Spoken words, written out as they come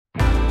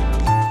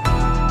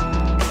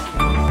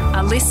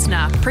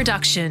listener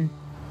production.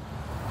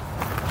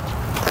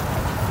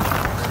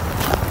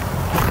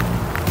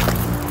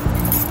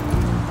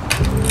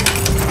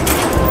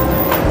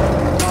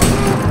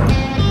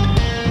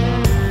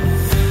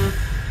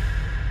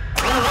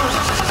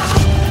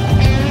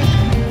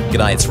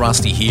 G'day, it's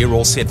Rusty here,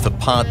 all set for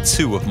part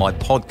 2 of my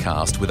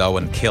podcast with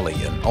Owen Kelly,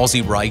 an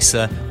Aussie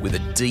racer with a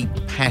deep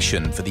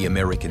passion for the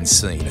American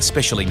scene,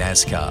 especially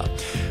NASCAR.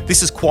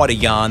 This is quite a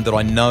yarn that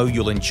I know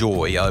you'll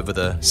enjoy over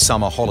the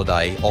summer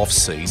holiday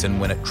off-season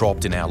when it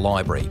dropped in our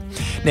library.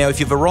 Now, if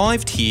you've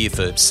arrived here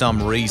for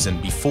some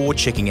reason before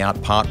checking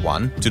out part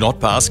 1, do not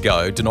pass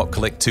go, do not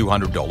collect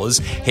 $200,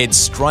 head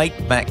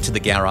straight back to the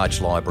Garage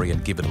Library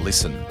and give it a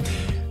listen.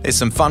 There's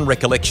some fun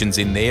recollections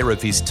in there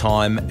of his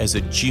time as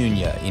a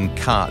junior in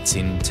karts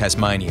in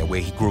Tasmania, where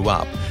he grew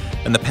up,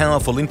 and the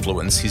powerful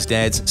influence his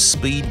dad's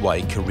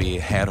speedway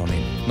career had on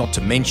him, not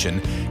to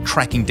mention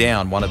tracking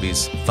down one of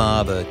his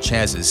father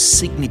Chaz's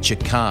signature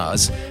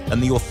cars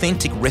and the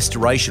authentic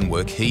restoration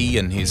work he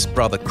and his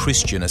brother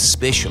Christian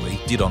especially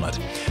did on it.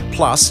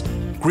 Plus,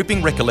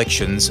 gripping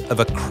recollections of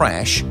a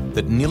crash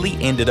that nearly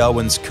ended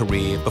Owen's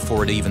career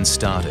before it even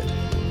started.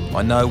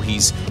 I know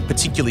he's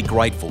particularly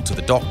grateful to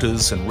the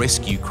doctors and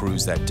rescue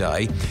crews that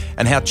day,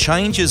 and how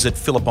changes at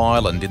Phillip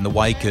Island in the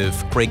wake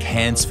of Greg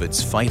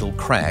Hansford's fatal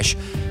crash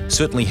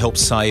certainly helped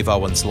save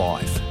Owen's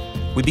life.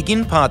 We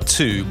begin part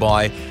 2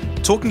 by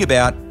talking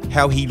about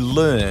how he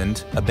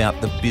learned about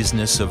the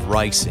business of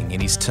racing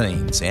in his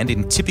teens, and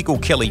in typical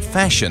Kelly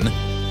fashion,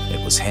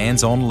 it was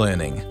hands-on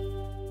learning.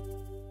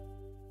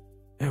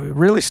 It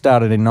really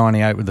started in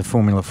 '98 with the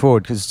Formula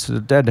Ford, because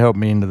Dad helped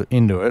me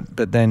into it.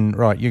 But then,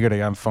 right, you got to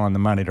go and find the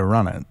money to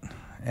run it.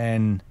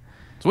 And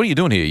so, what are you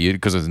doing here?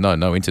 Because there's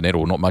no internet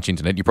or not much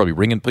internet. You're probably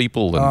ringing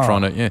people and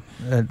trying to,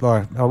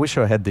 I wish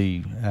I had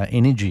the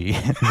energy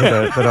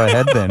that I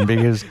had then,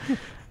 because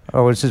I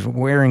was just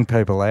wearing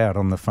people out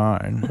on the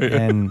phone,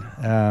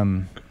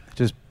 and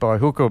just by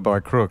hook or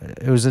by crook,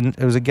 it was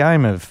a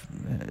game of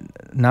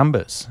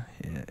numbers.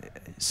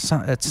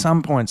 At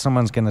some point,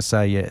 someone's going to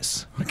say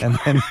yes, and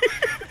then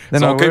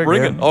so I'll keep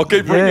ringing. I'll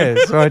keep ringing.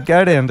 Yeah, so I'd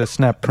go down to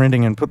Snap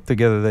Printing and put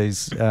together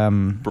these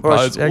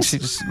proposals. Actually,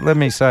 just let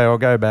me say, I'll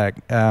go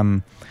back.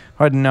 I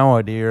had no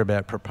idea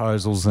about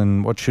proposals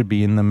and what should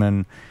be in them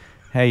and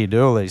how you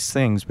do all these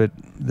things. But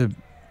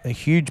a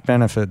huge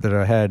benefit that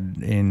I had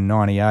in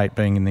 '98,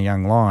 being in the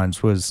Young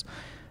Lions, was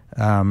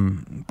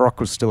Brock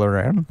was still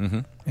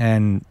around,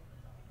 and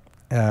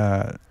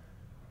I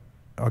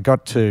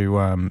got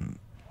to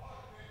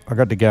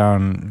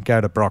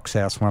go to Brock's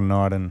house one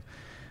night and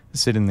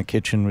sit in the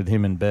kitchen with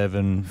him and Bev,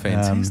 and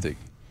fantastic,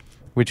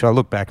 which I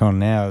look back on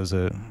now as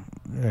a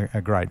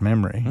great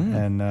memory.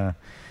 And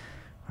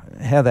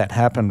how that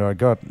happened, I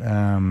got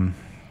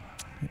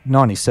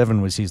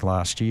 97 was his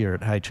last year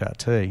at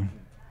HRT.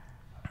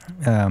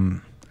 I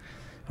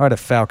had a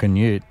Falcon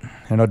Ute,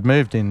 and I'd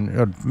moved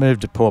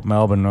to Port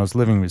Melbourne, and I was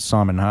living with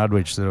Simon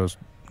Hardwich that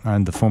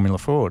owned the Formula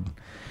Ford.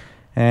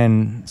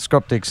 And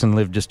Scott Dixon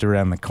lived just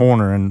around the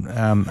corner, and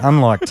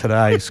unlike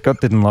today,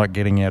 Scott didn't like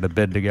getting out of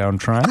bed to go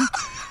and train.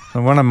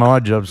 And one of my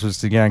jobs was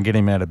to go and get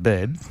him out of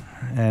bed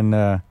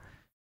and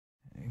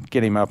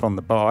get him up on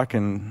the bike.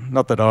 And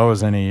not that I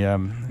was any...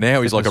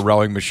 now he's like a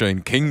rowing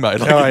machine king,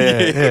 mate. Oh,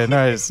 yeah,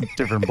 no, he's a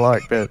different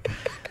bloke. But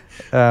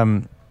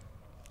it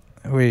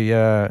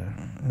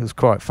was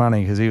quite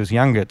funny because he was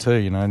younger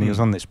too, and he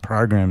was on this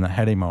program that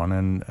had him on,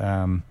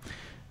 and...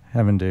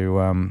 having to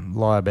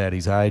lie about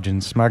his age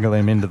and smuggle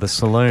him into the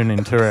saloon in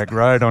Toorak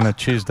Road on a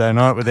Tuesday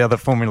night with the other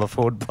Formula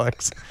Ford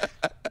blokes.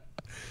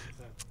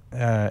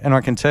 And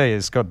I can tell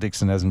you, Scott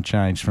Dixon hasn't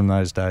changed from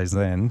those days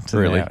then to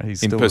really? Now.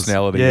 He's in still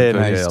personality?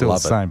 He's still the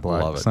same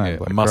bloke. Love it. Same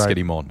bloke. I must Great, get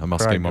him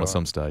on. At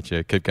some stage.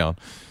 Yeah, keep going.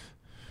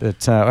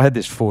 But I had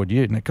this Ford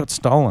Ute, and it got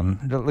stolen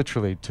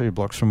literally 2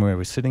 blocks from where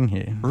we're sitting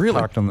here. Really?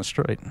 Parked on the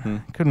street.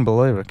 Couldn't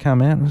believe it.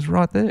 Come out, it was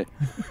right there. It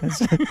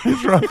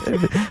was right there.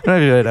 I don't know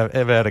if you've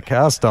ever had a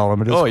car stolen,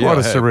 but it was quite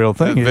a surreal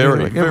thing.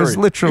 Very. It was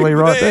literally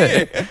right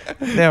there.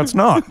 Now it's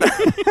not.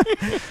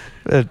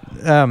 But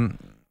there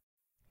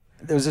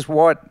was this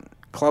white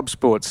Club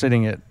Sport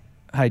sitting at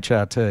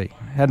HRT.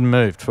 Hadn't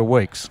moved for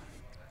weeks.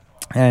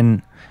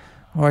 And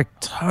I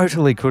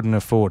totally couldn't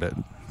afford it.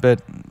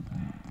 But...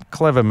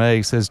 clever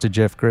me says to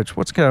Jeff Gretsch,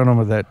 "What's going on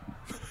with that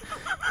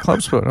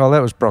Club Sport?" "Oh,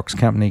 that was Brock's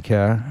company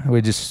car.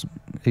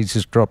 He's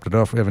just dropped it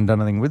off. We haven't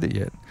done anything with it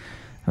yet."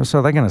 I said, "So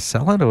are they going to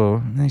sell it?" Or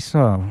and he said,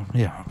 "Oh,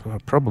 yeah,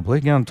 probably.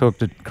 Go and talk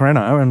to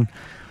Creno."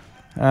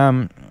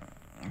 And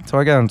so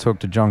I go and talk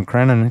to John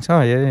Crennan, and he said,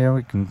 "Oh, yeah,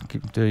 we can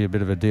do you a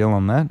bit of a deal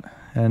on that."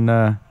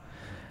 And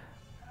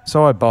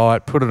so I buy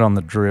it, put it on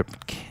the drip,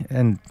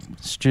 and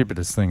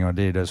stupidest thing I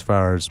did as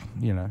far as,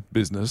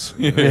 business.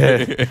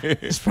 Yeah,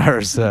 as far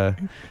as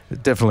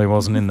it definitely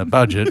wasn't in the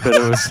budget, but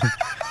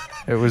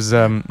it was.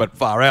 But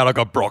far out, I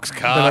got Brock's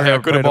car. How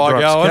good am I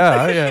going?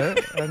 Car, yeah,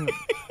 and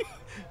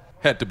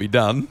had to be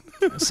done.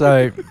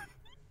 So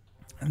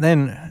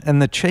then,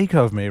 and the cheek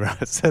of me,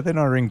 right? So then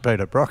I ring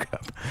Peter Brock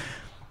up.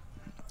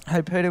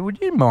 "Hey, Peter, would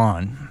you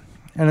mind?"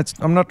 And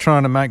I'm not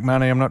trying to make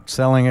money. I'm not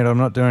selling it. I'm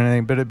not doing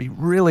anything. But it'd be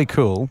really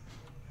cool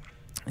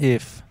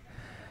if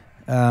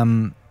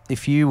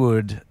you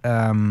would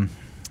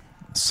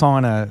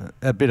sign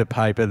a bit of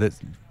paper that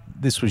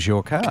this was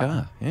your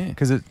car. Yeah.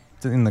 Because it's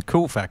in the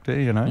cool factor,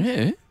 you know.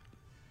 Yeah.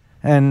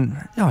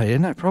 And,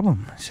 no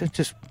problem. So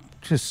just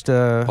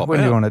when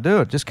do you want to do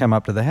it? Just come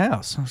up to the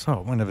house. I was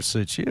like, whenever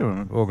suits you.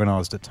 And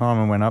organised a time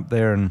and went up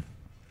there and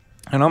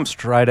I'm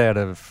straight out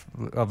of...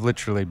 I've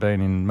literally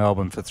been in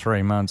Melbourne for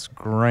 3 months,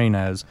 green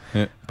as,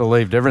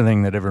 believed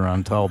everything that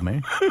everyone told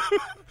me.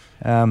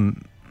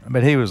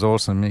 But he was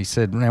awesome. He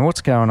said, now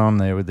what's going on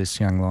there with this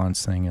Young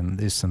Lions thing and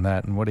this and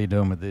that and what are you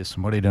doing with this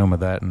and what are you doing with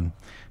that? And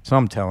so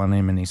I'm telling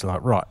him and he's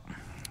like, right,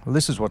 well,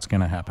 this is what's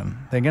going to happen.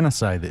 They're going to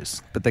say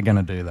this, but they're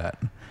going to do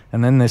that.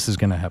 And then this is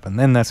going to happen.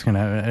 Then that's going to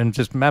happen. And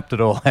just mapped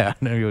it all out.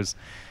 And he was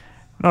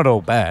not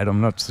all bad.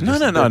 I'm not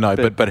suggesting... No.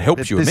 But it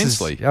helps you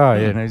immensely.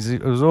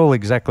 It was all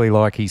exactly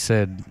like he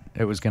said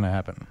it was going to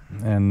happen.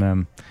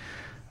 And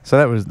so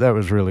that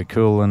was really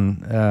cool.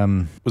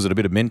 And was it a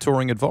bit of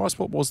mentoring advice?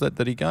 What was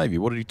that he gave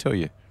you? What did he tell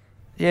you?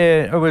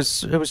 Yeah, it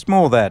was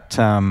more that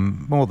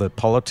more the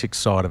politics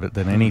side of it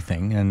than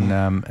anything, and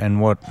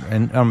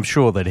I'm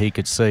sure that he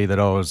could see that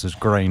I was as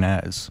green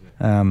as.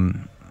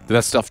 Did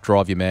that stuff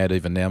drive you mad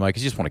even now, mate?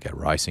 Because you just want to go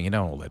racing, you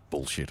know, all that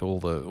bullshit, all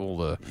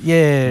the.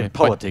 Yeah,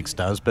 politics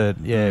does, but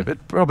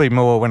probably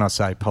more when I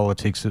say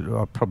politics,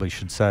 I probably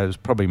should say it was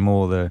probably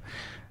more the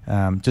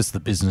just the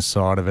business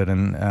side of it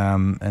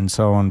and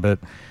so on, but.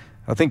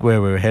 I think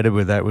where we were headed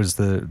with that was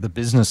the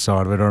business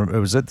side of it. It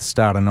was at the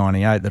start of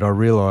 '98 that I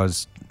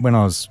realised when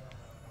I was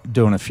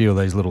doing a few of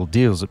these little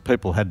deals that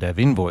people had to have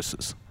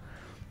invoices.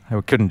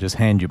 They couldn't just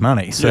hand you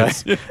money. So,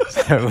 so it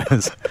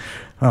was,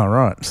 all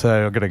right,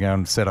 so I've got to go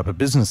and set up a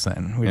business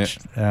then, which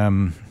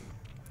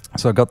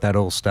so I got that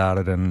all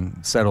started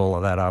and set all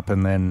of that up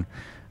and then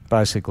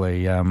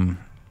basically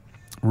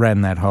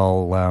ran that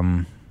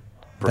whole...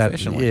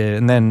 professionally.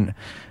 And then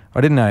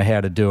I didn't know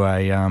how to do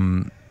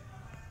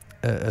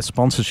a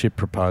sponsorship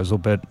proposal,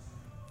 but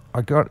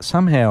I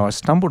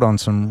stumbled on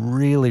some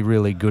really,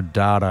 really good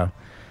data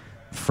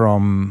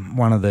from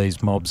one of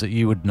these mobs that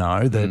you would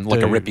know. That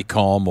like a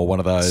Repicom or one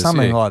of those.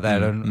 Something like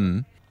that.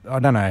 And I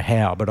don't know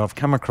how, but I've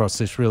come across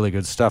this really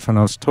good stuff, and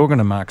I was talking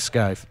to Mark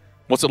Scaife.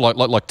 What's it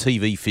like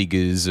TV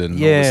figures and all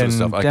this sort of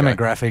stuff? Okay.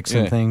 Demographics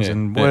and things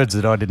and words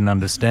that I didn't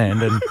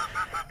understand.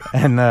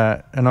 And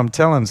I'm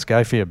telling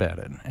Scaife about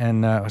it.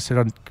 And I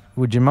said,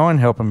 would you mind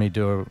helping me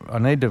do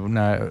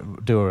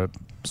a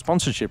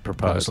sponsorship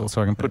proposal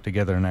so I can put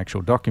together an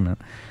actual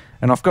document?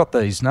 And I've got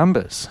these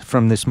numbers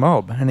from this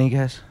mob. And he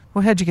goes,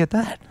 well, how'd you get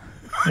that?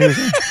 I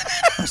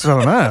said, I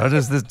don't know. I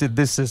just did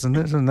this, and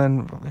this, and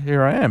then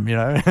here I am, you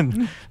know.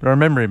 And I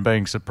remember him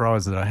being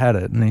surprised that I had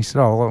it. And he said,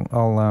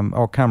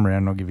 I'll come round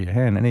and I'll give you a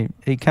hand. And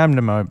he came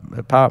to my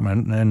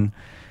apartment and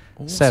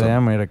sat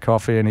down, we had a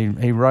coffee,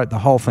 and he wrote the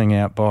whole thing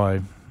out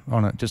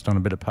just on a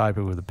bit of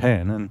paper with a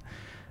pen.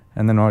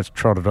 And then I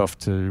trotted off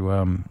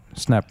to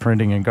Snap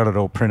Printing and got it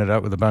all printed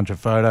up with a bunch of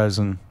photos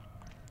and...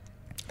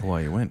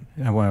 Away you went.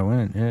 Away I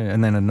went, yeah.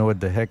 And then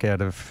annoyed the heck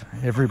out of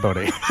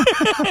everybody.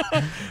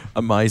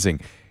 Amazing.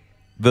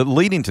 The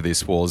lead into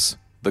this was,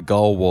 the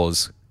goal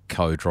was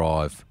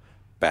co-drive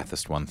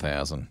Bathurst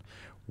 1000.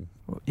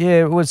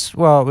 Yeah, it was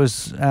full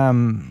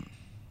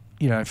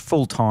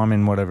time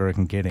in whatever I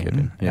can get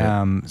in.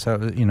 So,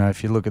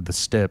 if you look at the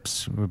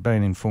steps, we've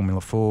been in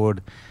Formula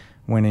Ford,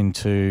 went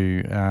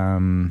into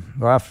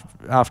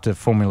after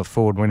Formula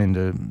Ford, went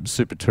into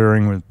Super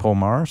Touring with Paul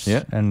Morris,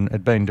 and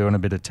had been doing a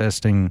bit of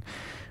testing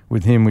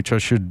with him, which I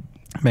should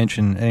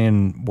mention.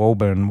 Ian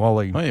Walburn,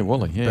 Wally,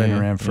 been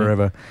around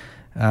forever,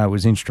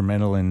 was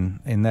instrumental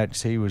in that.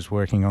 He was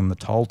working on the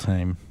Toll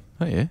team.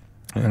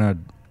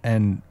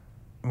 And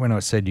when I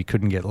said you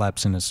couldn't get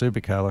laps in a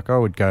supercar, like I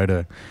would go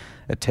to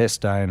a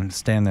test day and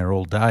stand there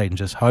all day and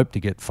just hope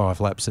to get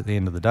 5 laps at the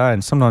end of the day,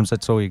 and sometimes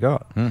that's all you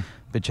got.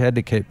 But you had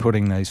to keep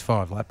putting these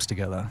 5 laps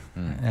together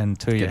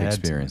until you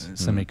had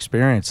some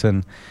experience.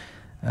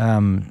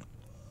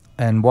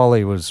 And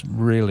Wally was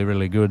really,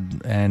 really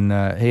good, and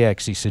he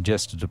actually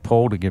suggested to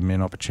Paul to give me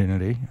an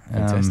opportunity.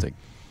 Fantastic.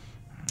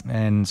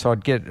 And so I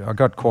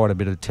got quite a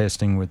bit of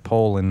testing with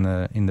Paul in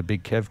the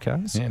big Kev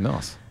cars. Yeah,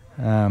 nice.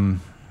 And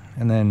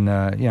then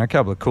a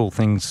couple of cool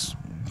things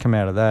come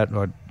out of that.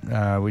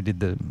 We did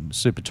the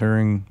Super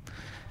Touring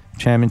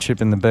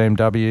Championship in the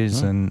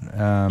BMWs, and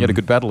you had a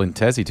good battle in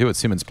Tassie too at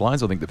Simmons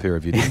Plains. I think the pair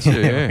of you did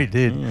too. Yeah, we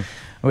did.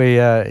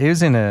 Yeah. He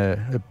was in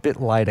a bit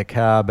later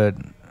car, but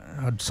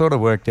I'd sort of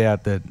worked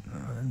out that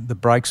the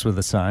brakes were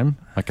the same.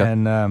 Okay.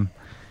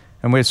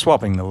 And we're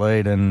swapping the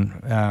lead,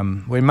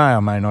 and we may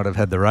or may not have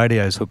had the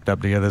radios hooked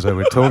up together, so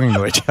we're talking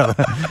to each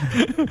other.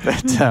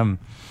 But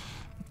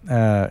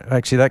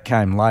actually, that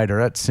came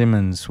later. At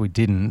Simmons, we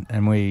didn't,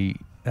 and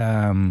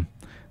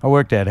I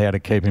worked out how to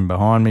keep him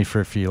behind me for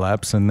a few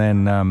laps, and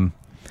then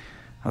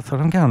I thought,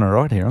 I'm going all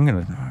right here. I'm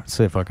going to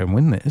see if I can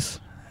win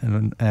this.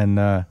 And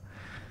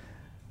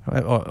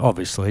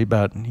obviously,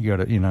 but you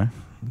got to,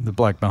 the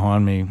bloke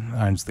behind me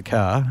owns the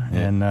car,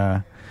 and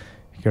you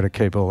got to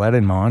keep all that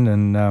in mind.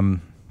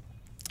 And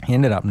he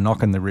ended up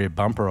knocking the rear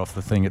bumper off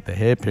the thing at the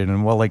hairpin,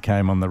 and Wally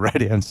came on the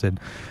radio and said,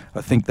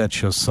 "I think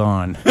that's your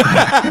sign."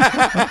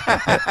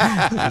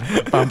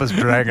 Bumper's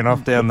dragging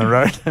off down the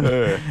road.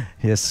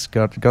 Yes,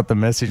 got the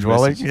message,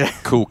 Wally. Yeah.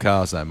 Cool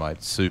cars, though,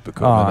 mate. Super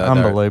cool. Oh, I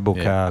mean, unbelievable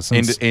cars.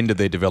 End of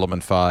their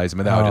development phase. I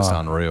mean, they were just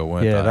unreal,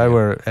 weren't they?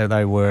 Yeah,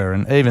 they were.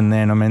 And even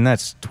then, I mean,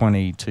 that's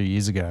 22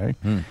 years ago,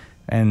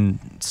 and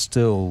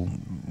still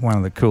one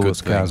of the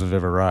coolest cars I've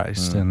ever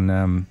raced.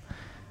 And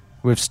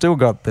we've still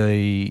got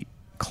the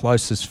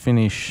closest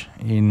finish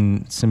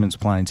in Symmons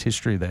Plains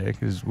history there,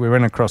 because we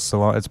went across the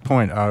line. It's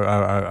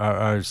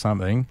 .00000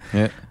 something.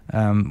 Yeah.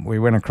 We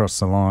went across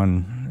the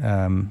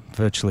line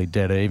virtually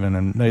dead even,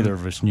 and neither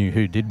of us knew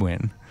who did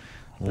win.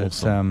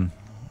 Awesome.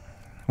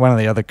 But one of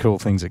the other cool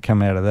things that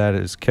come out of that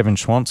is Kevin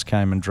Schwantz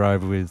came and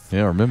drove with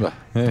I remember.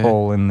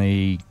 Paul in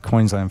the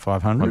Queensland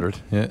 500.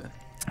 Yeah.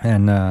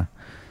 And I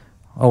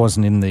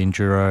wasn't in the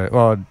enduro.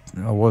 Well,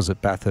 I was at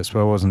Bathurst,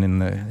 but I wasn't in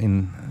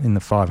the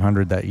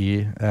 500 that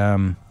year.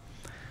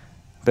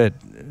 But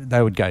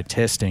they would go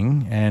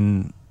testing,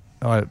 and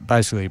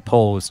basically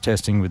Paul was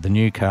testing with the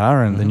new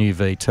car and the new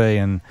VT,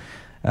 and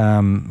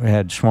we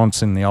had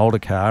Schwantz in the older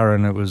car,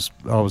 and I was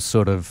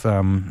sort of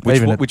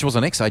which was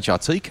an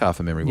ex-HRT car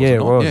from memory,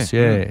 wasn't it?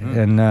 Yeah, it was.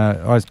 And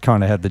I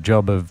kind of had the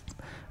job of,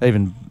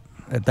 even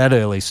at that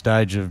early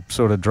stage, of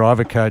sort of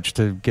driver coach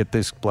to get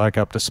this bloke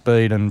up to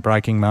speed and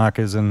braking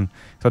markers, and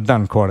so I'd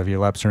done quite a few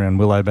laps around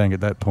Willowbank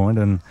at that point,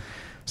 and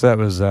so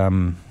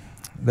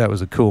that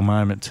was a cool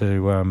moment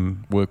to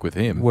work with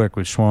him, work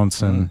with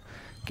Schwantz, and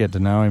get to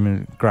know him.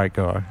 And great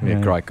guy.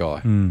 Yeah, great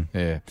guy.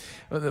 Yeah,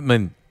 I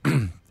mean,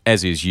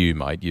 as is you,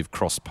 mate. You've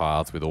crossed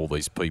paths with all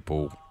these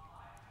people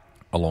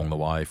along the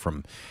way.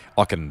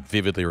 I can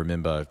vividly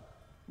remember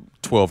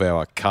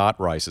 12-hour kart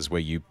races where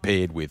you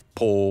paired with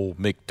Paul,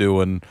 Mick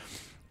Doohan.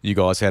 You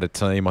guys had a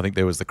team. I think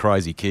there was the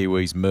crazy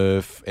Kiwis,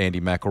 Murph,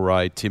 Andy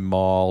McElroy, Tim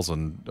Miles,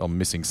 and I'm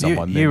missing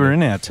someone. You were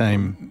in our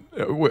team.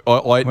 I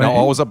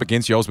was up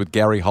against you. I was with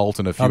Gary Holt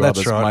and a few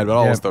others, right. mate, but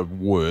I was the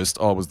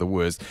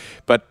worst.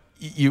 But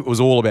it was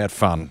all about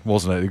fun,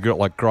 wasn't it? You got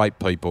like great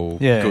people,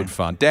 good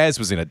fun. Daz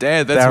was in it.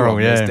 That's Darryl, who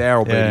I missed.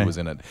 Darryl Beatty was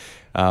in it.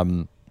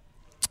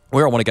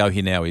 Where I want to go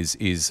here now is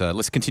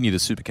let's continue the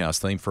Supercars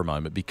theme for a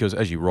moment, because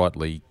as you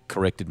rightly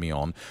corrected me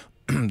on,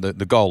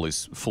 the goal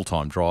is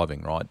full-time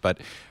driving, right? But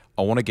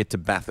I want to get to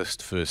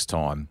Bathurst first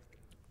time.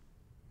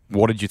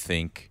 What did you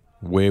think?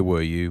 Where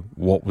were you?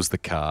 What was the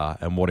car?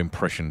 And what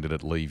impression did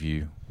it leave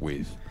you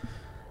with?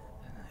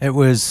 It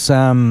was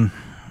the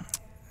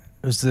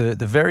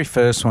very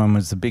first one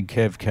was the Big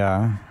Kev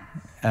car,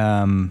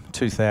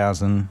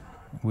 2000,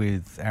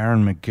 with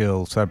Aaron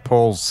McGill. So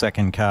Paul's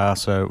second car.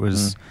 So it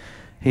was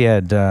he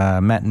had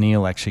Matt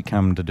Neal actually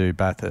come to do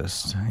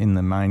Bathurst in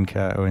the main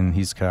car, or in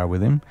his car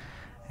with him,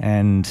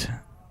 and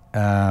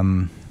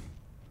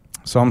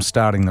so I'm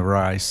starting the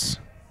race.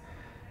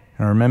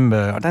 And I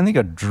remember, I don't think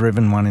I'd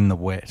driven one in the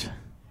wet,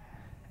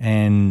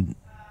 and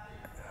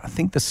I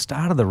think the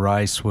start of the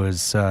race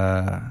was,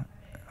 I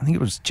think it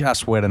was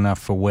just wet enough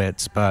for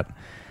wets, but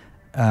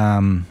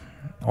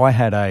I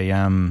had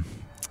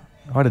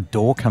a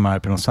door come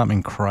open or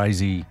something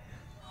crazy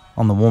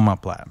on the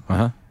warm-up lap.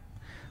 Was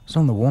it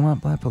on the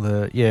warm-up lap or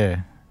the...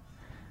 Yeah.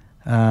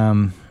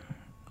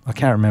 I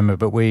can't remember,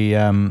 but we...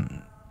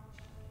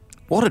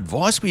 What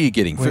advice were you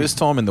getting? First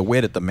time in the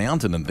wet at the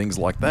mountain and things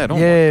like that? Oh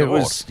yeah, my God. It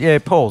was. Yeah,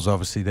 Paul's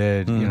obviously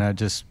there. You know,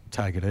 just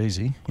take it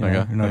easy. You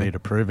know, you're not here to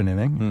prove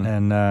anything.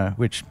 And but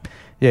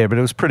it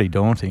was pretty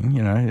daunting.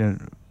 You know,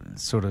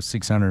 sort of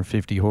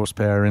 650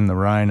 horsepower in the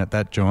rain at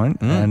that joint,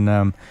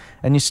 and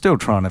you're still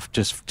trying to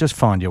just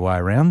find your way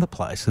around the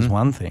place. Is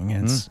one thing.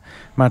 It's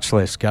much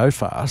less go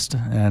fast,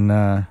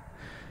 and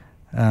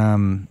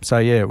so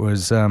yeah, it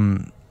was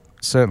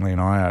certainly an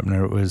eye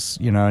opener. It was,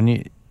 you know,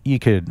 and you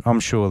could,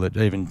 I'm sure that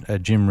even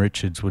Jim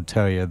Richards would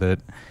tell you that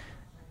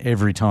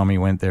every time he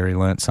went there, he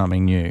learnt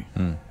something new.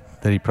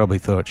 That he probably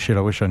thought, shit, I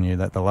wish I knew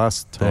that the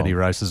last 30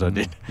 races I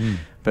did.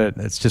 But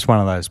it's just one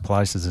of those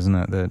places, isn't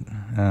it, that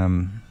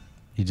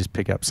you just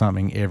pick up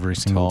something every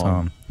single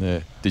time.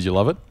 Yeah. Did you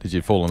love it? Did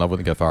you fall in love with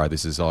it and go, all right,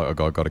 this is, I've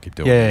got to keep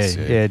doing this?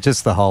 Yeah,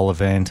 just the whole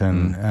event,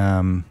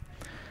 and,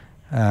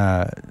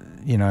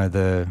 you know,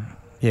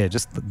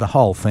 just the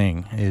whole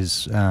thing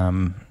is, you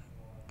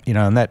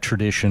know, and that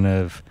tradition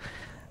of,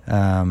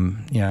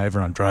 you know,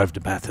 everyone drove to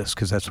Bathurst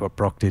because that's what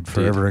Brock did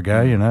forever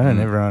ago, you know, and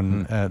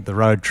everyone, the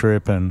road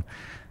trip and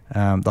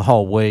the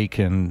whole week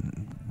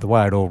and the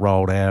way it all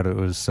rolled out, it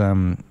was,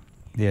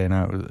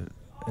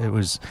 it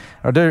was,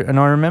 I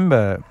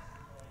remember,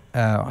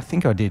 I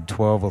think I did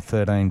 12 or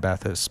 13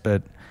 Bathursts,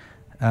 but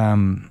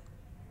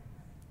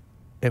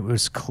it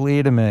was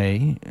clear to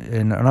me,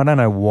 and I don't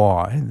know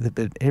why,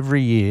 that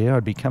every year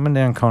I'd be coming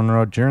down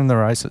Conrod during the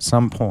race at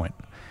some point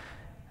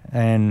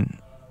and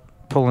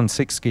pulling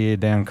sixth gear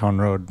down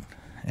Conrod,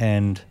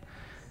 and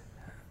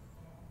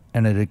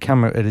it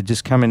had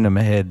just come into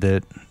my head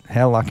that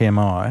how lucky am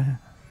I?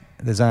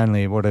 There's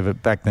only whatever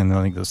back then,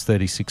 I think there was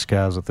 36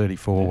 cars or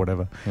 34 or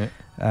whatever.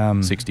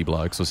 60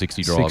 blokes or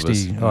 60 drivers.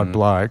 60 odd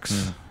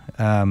blokes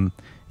in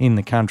in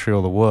the country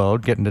or the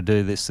world, getting to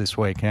do this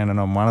weekend, and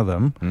I'm one of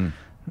them.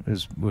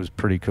 Was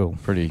pretty cool.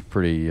 Pretty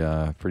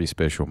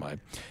special, mate.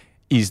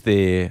 Is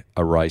there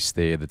a race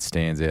there that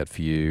stands out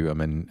for you? I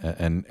mean,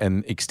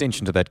 and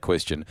extension to that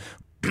question,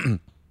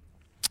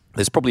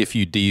 there's probably a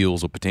few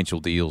deals or potential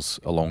deals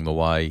along the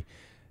way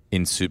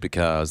in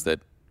supercars that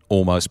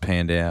almost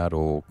panned out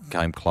or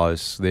came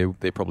close.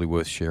 They're probably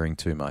worth sharing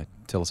too, mate.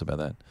 Tell us about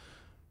that.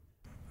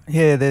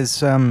 Yeah,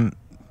 there's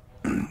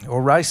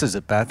races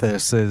at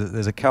Bathurst.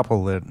 There's a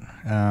couple that,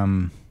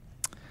 and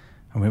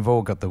we've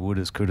all got the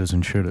wouldas, couldas,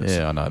 and shouldas.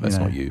 Yeah, I know that's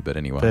not you, but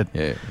anyway.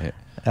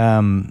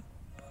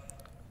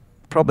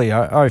 Probably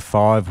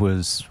 05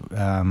 was,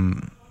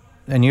 and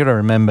you got to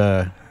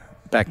remember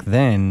back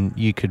then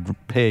you could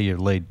pair your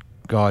lead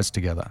guys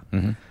together.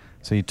 Mm-hmm.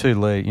 So your two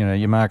lead,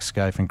 your Mark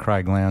Scaife and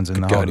Craig Lowndes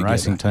and the Holden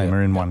Racing team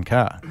are in one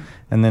car,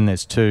 and then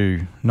there's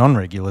two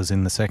non-regulars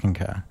in the second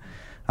car,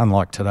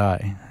 unlike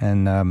today.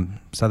 And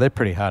so they're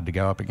pretty hard to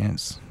go up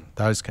against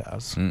those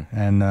cars.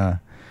 And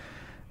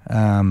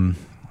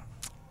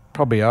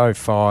probably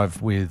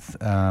 05 with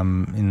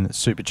in the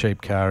super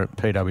cheap car at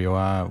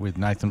PWR with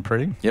Nathan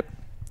Pretty. Yep.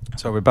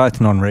 So we're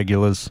both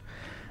non-regulars.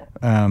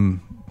 I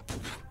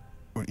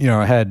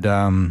had...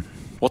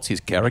 what's his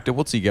character?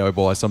 What's he go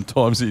by?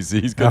 Sometimes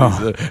he's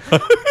got his...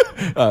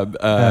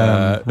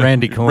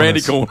 Randy Corners.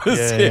 Randy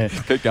Corners, yeah.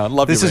 Keep going.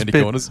 Love this you,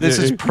 Randy Corners. This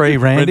is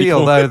pre-Randy,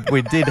 although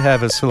we did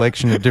have a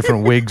selection of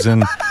different wigs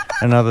and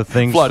other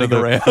things floating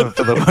around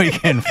for the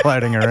weekend,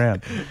 floating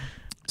around.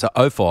 So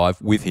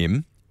 05 with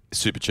him,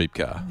 super cheap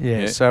car.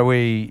 Yeah. So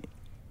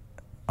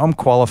I'm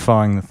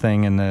qualifying the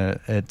thing, and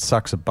it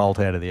sucks a bolt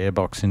out of the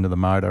airbox into the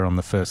motor on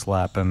the first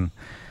lap, and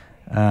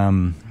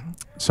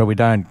so we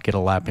don't get a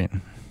lap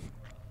in.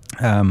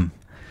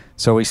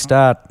 So we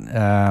start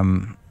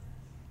in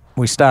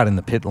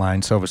the pit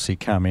lane, so obviously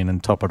come in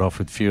and top it off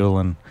with fuel,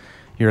 and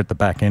you're at the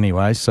back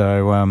anyway.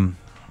 So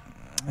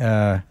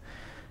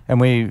and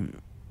we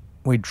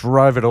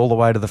drove it all the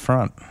way to the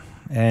front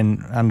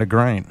and under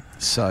green.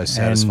 So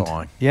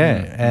satisfying.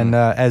 And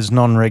as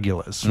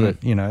non-regulars,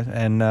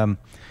 and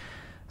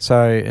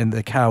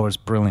the car was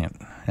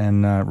brilliant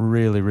and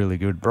really, really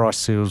good. Bryce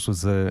Seals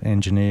was the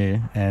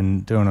engineer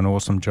and doing an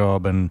awesome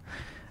job, and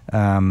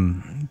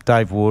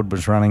Dave Wood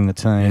was running the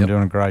team,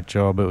 doing a great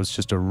job. It was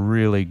just a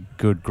really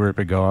good group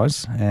of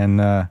guys, and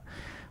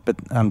but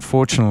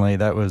unfortunately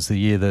that was the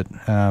year that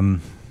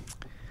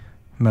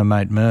my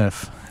mate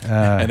Murph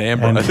and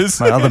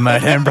Ambrose, and my other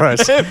mate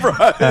Ambrose,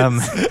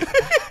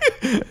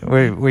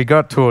 we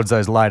got towards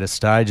those later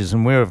stages,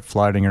 and we were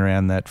floating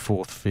around that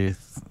fourth,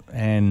 fifth,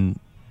 and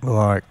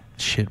like,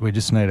 shit, we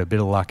just need a bit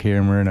of luck here,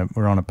 and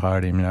we're on a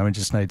podium. We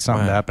just need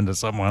something to happen to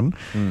someone,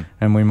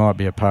 and we might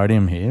be a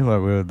podium here. Like,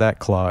 we were that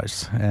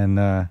close, and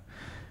I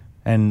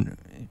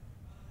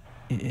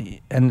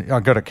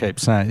got to keep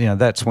saying,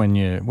 that's when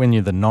you're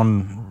the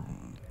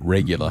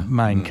non-regular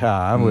main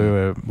car. We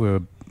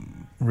were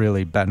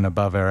really batting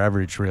above our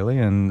average, really,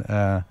 and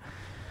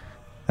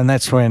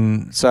that's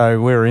when.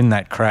 So we were in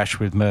that crash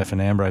with Murph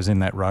and Ambrose in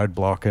that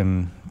roadblock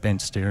and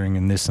bent steering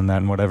and this and that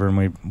and whatever,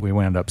 and we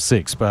wound up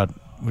sixth,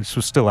 which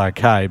was still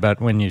okay, but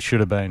when you should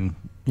have been,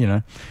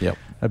 a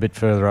bit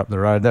further up the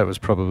road, that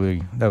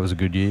was a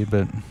good year.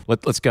 But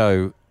let's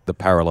go the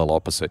parallel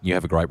opposite. You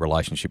have a great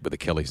relationship with the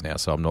Kellys now,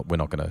 so we're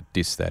not going to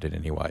diss that in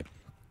any way.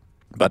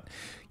 But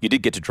you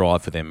did get to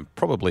drive for them.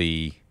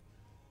 Probably,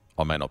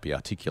 I may not be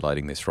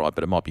articulating this right,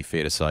 but it might be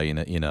fair to say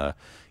in a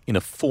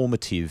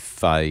formative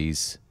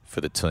phase for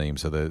the team.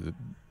 So the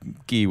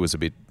gear was a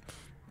bit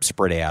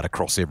spread out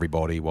across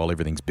everybody while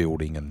everything's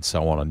building and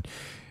so on. And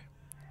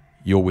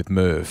you're with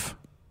Murph.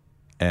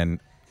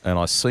 And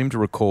I seem to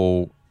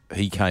recall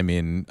he came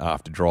in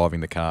after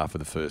driving the car for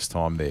the first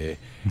time there,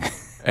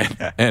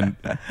 and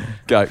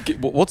go.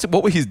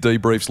 What were his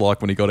debriefs like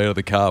when he got out of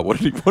the car? What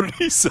did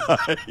he say?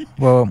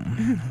 Well,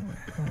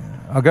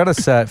 I got to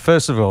say,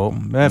 first of all,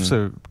 Murph's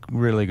a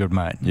really good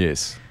mate.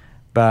 Yes,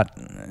 but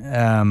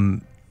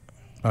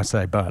I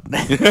say but,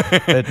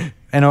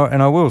 and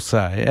I will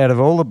say, out of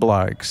all the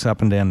blokes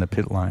up and down the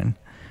pit lane,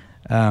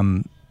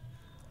 a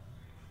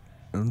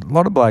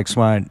lot of blokes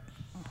won't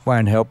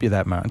help you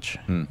that much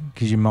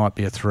because you might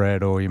be a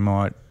threat, or you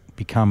might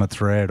become a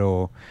threat,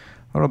 or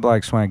a lot of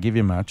blokes won't give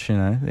you much,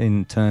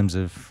 in terms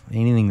of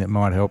anything that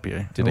might help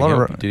you. Did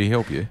he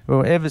help you?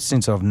 Well, ever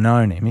since I've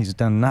known him, he's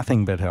done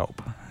nothing but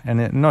help,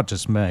 and not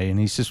just me. And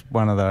he's just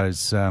one of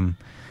those,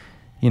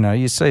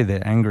 you see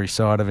the angry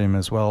side of him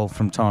as well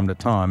from time to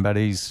time. But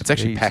it's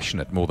actually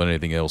passionate more than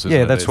anything else. Isn't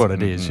it? That's what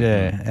it is.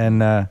 Yeah,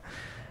 and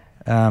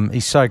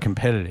he's so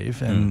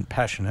competitive and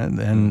passionate,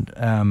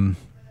 and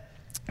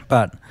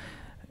but.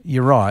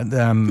 You're right.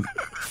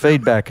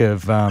 Feedback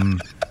of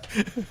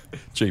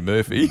G.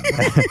 Murphy,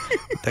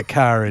 the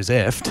car is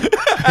effed,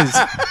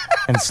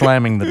 and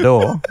slamming the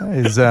door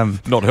is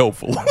not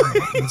helpful.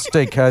 Let's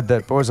decode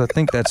that, boys. I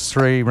think that's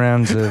 3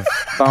 rounds of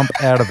bump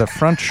out of the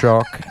front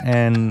shock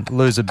and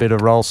lose a bit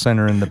of roll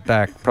centre in the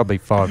back, probably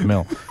 5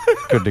 mil.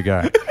 Good to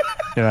go,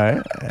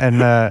 And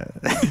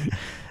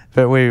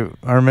but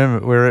I remember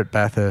we were at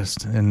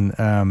Bathurst, and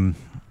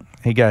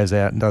he goes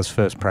out and does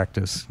first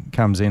practice,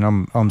 comes in,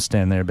 I'm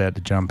standing there about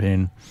to jump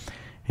in,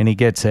 and he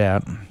gets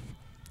out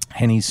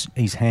and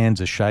his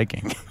hands are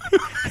shaking.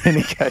 And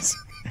he goes,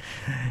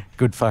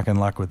 good fucking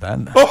luck with that.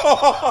 And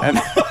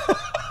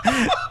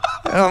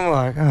I'm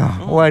like,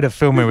 oh, way to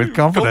fill me with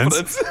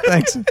confidence.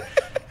 Thanks.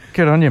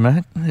 Good on you,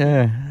 mate.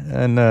 Yeah.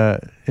 And,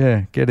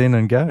 get in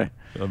and go.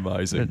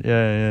 Amazing. But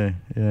yeah.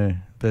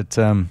 But,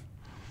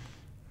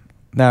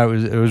 no,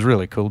 it was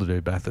really cool to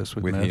do Bathurst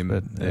with him.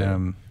 But, yeah.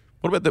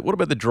 What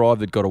about the drive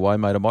that got away,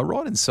 mate? Am I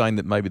right in saying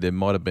that maybe there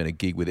might have been a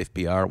gig with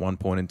FBR at one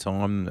point in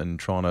time and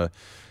trying to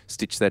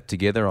stitch that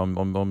together?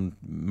 I'm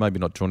maybe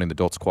not joining the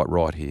dots quite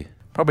right here.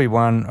 Probably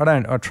one.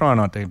 I try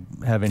not to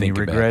have any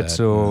regrets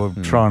or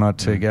try not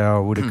to go,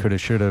 oh, woulda, coulda,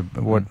 shoulda,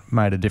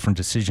 made a different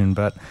decision.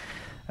 But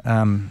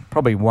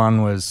probably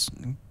one was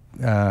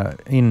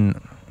in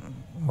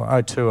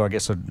 2002, I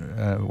guess I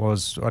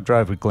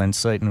drove with Glenn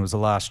Seaton. It was the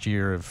last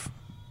year of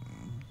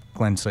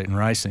Glenn Seaton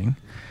racing.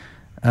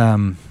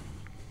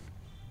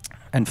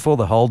 And for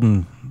the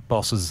Holden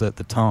bosses at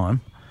the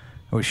time,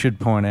 we should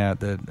point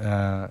out that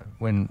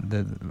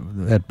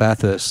at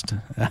Bathurst,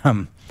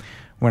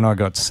 when I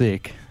got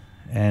sick,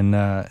 and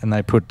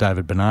they put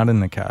David Bernard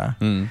in the car,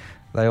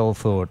 they all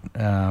thought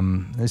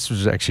this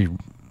was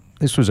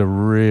a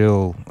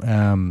real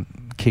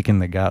kick in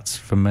the guts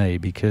for me,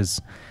 because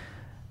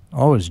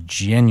I was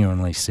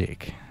genuinely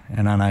sick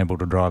and unable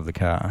to drive the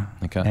car.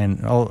 Okay.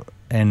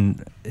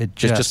 And it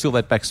just fill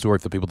that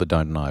backstory for people that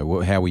don't know.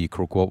 How were you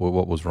crook? What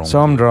was wrong?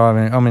 So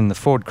I'm in the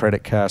Ford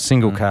credit car,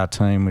 single car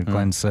team with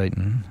Glenn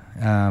Seaton.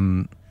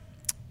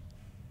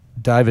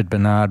 David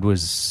Bernard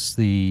was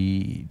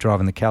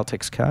driving the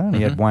Caltex car, and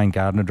he had Wayne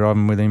Gardner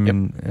driving with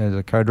him as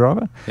a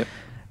co-driver. Yep.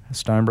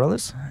 Stone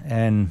Brothers,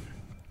 and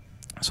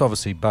so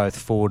obviously both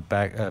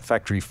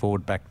factory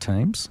Ford back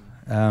teams.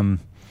 And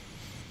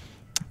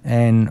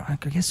I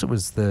guess it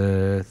was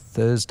the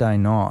Thursday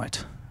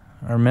night.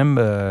 I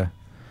remember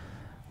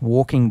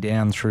walking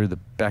down through the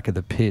back of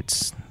the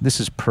pits. This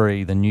is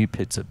pre the new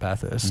pits at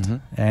Bathurst,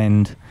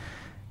 and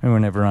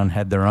when everyone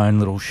had their own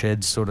little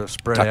sheds sort of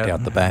spread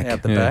out the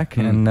back.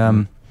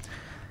 And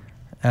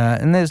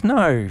there's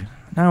no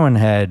one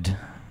had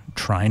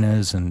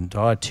trainers and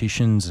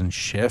dietitians and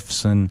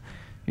chefs, and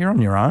you're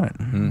on your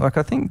own. Like,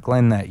 I think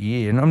Glenn that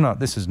year, and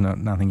this is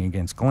nothing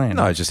against Glenn.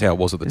 No, it's just how it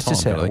was at the time. It's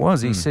just how it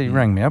was. He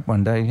rang me up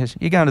one day. He goes,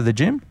 "You going to the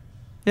gym?"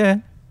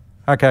 "Yeah."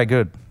 "Okay,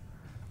 good."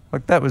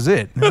 Like, that was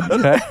it.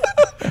 Okay,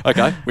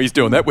 well, he's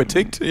doing that. We're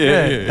ticked.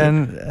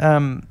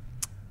 Yeah.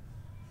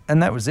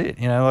 And that was it,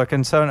 like,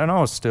 and I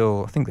was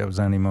still, I think that was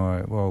only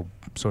my,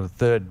 sort of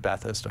third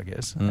Bathurst, I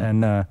guess.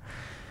 And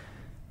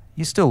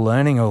you're still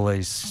learning all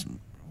these,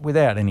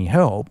 without any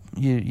help,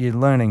 you're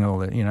learning all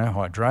the,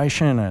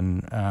 hydration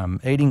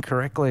and eating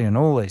correctly and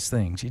all these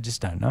things. You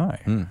just don't know.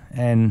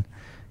 And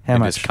how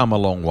much. It's come a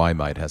long way,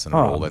 mate, hasn't it?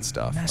 All that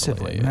stuff.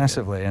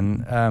 Massively.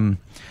 And,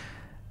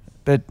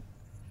 but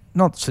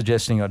not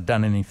suggesting I'd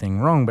done anything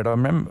wrong, but I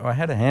remember I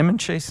had a ham and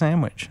cheese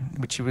sandwich,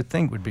 which you would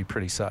think would be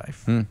pretty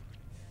safe.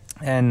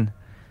 And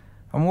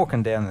I'm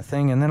walking down the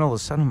thing, and then all of a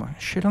sudden I'm like,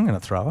 shit, I'm going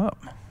to throw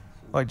up.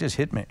 Like, just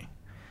hit me.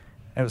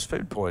 It was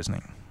food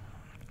poisoning.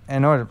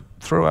 And I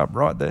threw up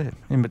right there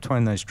in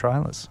between those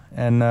trailers.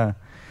 And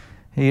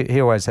he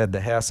always had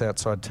the house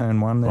outside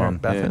turn 1 there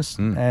at Bathurst.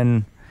 Yeah.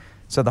 And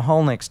so the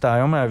whole next day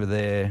I'm over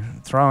there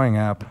throwing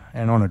up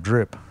and on a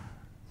drip.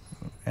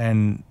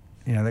 And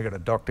they got a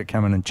doctor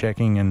coming and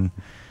checking and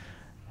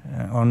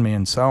on me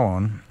and so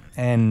on.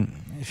 And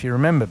if you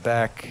remember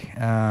back,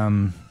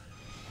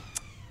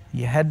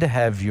 you had to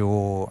have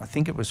I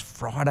think it was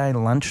Friday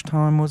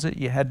lunchtime, was it?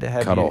 You had to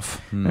have cut off.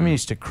 Remember you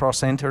used to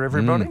cross-enter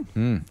everybody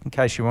in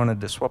case you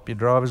wanted to swap your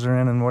drivers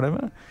around and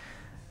whatever.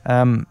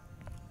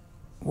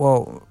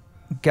 Well,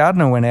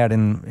 Gardner went out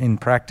in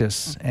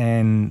practice,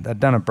 and they'd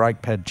done a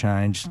brake pad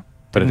change,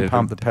 didn't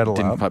pump the pedal up.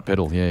 Didn't pump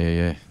pedal,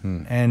 yeah.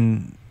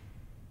 And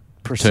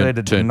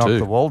proceeded to knock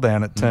the wall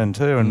down at turn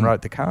 2 and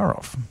wrote the car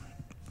off.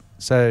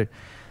 So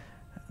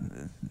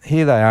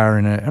here they are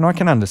and I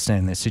can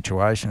understand their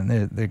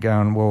situation. They're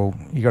going, well,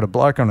 you got a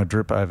bloke on a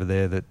drip over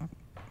there that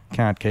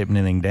can't keep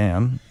anything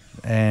down,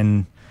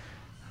 and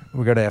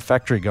we've got our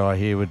factory guy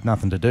here with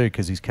nothing to do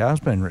because his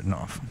car's been written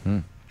off.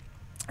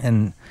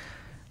 And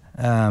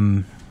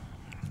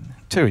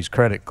to his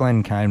credit,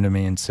 Glenn came to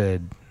me and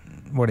said,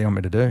 "What do you want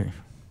me to do?"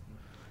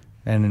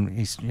 And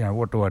he's,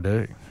 "What do I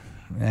do?"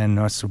 And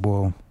I said,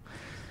 "Well,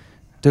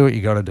 do what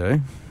you got to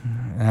do.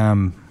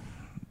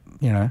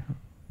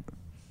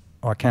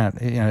 I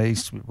can't, you're going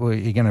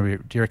to be,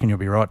 do you reckon you'll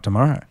be right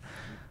tomorrow?"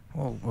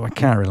 Well, I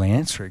can't really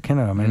answer it, can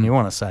I? I mean, you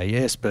want to say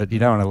yes, but you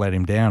don't want to let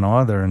him down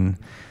either. And,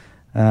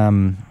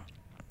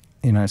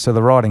 so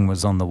the writing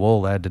was on the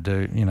wall. They had to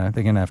do, they're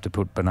going to have to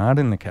put Bernard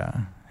in the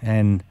car.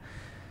 And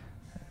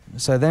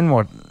so then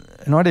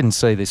and I didn't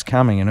see this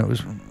coming, and it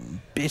was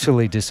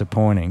bitterly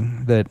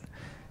disappointing that,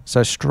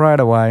 so straight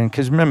away,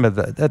 because remember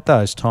that at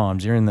those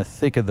times, you're in the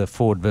thick of the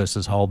Ford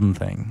versus Holden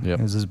thing. Yep.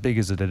 It was as big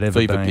as it had ever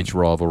been. Fever pitch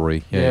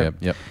rivalry. Yeah.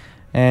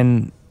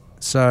 And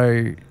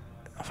so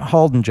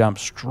Holden jumped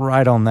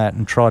straight on that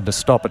and tried to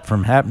stop it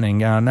from happening,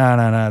 going,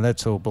 no,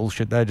 that's all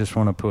bullshit. They just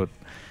want to put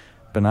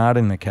Bernard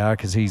in the car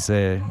because he's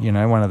their, you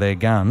know, one of their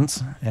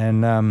guns.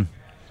 And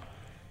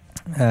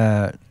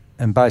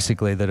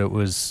basically that it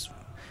was,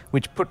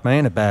 which put me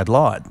in a bad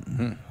light,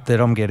 that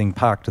I'm getting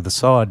parked to the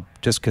side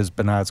just because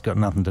Bernard's got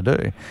nothing to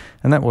do.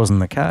 And that wasn't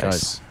the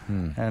case.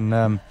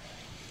 And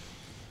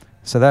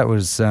so that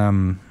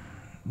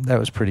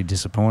was pretty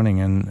disappointing.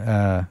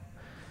 And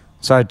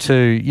so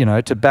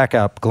to back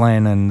up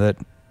Glenn and that,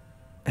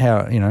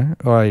 how, you know,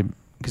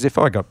 because if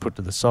I got put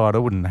to the side, I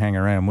wouldn't hang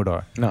around, would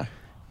I? No.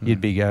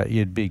 You'd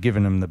be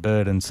giving them the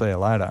bird and see you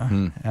later.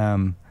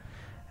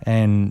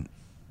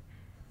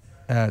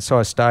 So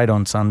I stayed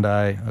on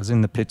Sunday. I was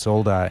in the pits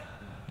all day,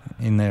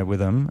 in there with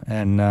them,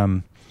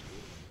 and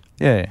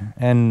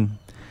and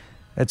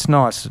it's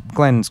nice.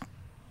 Glenn's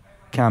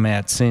come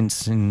out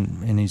since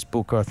in his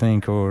book, I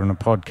think, or in a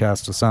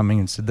podcast or something,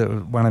 and said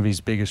that one of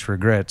his biggest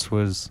regrets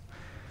was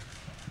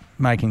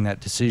making that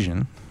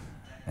decision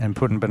and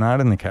putting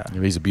Bernard in the car.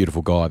 He's a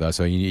beautiful guy, though,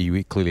 so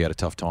he clearly had a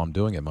tough time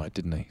doing it, mate,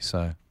 didn't he?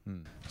 So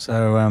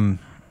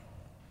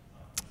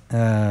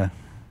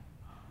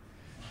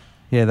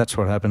that's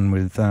what happened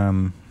with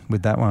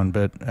that one.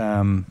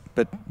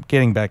 But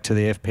getting back to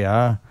the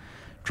FPR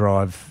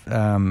drive,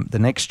 the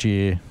next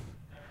year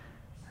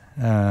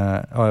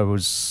I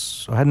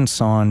hadn't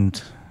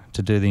signed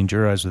to do the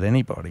enduros with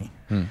anybody,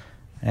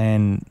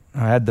 and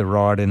I had the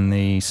ride in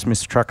the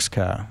Smith Trucks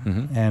car,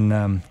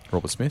 and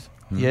Robert Smith.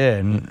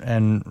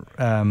 and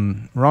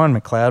Ryan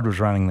McLeod was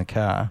running the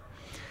car,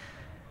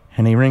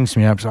 and he rings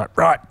me up. He's like,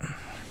 right,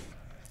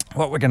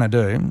 what we're going to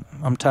do,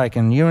 I'm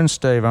taking you and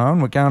Steve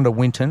Owen, we're going to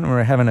Winton,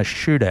 we're having a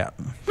shootout.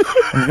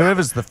 And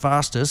whoever's the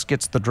fastest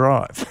gets the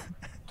drive.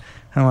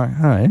 I'm like,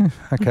 oh,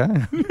 okay.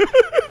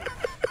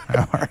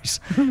 No worries.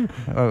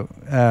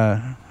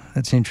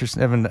 That's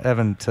interesting.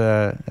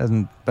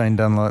 Hasn't been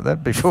done like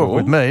that before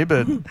with me,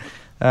 but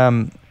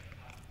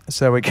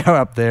so we go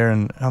up there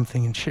and I'm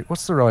thinking, shit,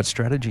 what's the right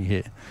strategy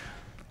here?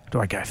 Do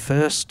I go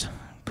first,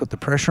 put the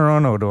pressure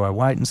on, or do I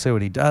wait and see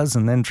what he does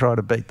and then try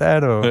to beat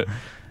that?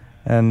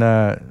 And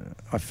I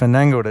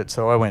finangled it,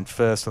 so I went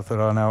first. I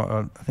thought,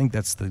 I think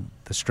that's the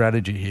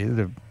strategy here,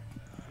 to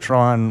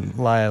try and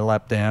lay a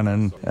lap down.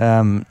 And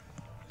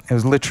it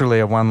was literally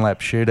a one-lap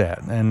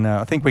shootout. And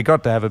I think we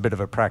got to have a bit of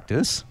a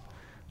practice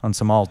on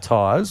some old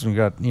tyres. We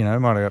got, might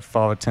have got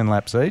 5 or 10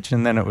 laps each,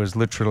 and then it was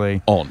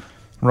literally on.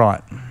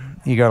 Right,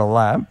 you got a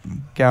lap,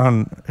 go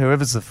on,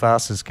 whoever's the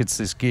fastest gets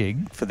this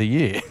gig for the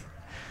year.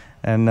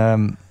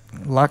 And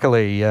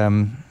luckily, I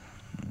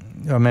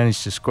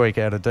managed to squeak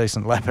out a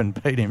decent lap and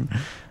beat him.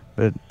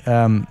 But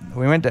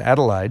we went to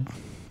Adelaide,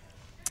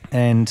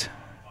 and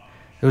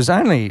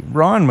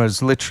Ryan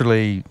was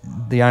literally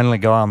the only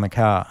guy on the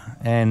car,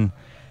 and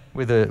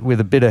with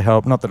a bit of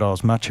help, not that I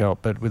was much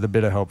help, but with a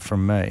bit of help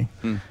from me.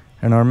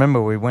 And I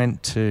remember we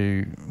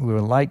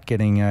were late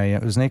getting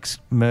it was an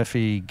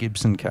ex-Murphy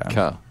Gibson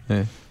car.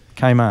 Yeah.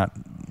 Kmart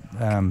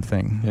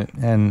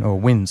thing, or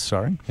Wins,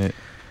 sorry. Yeah.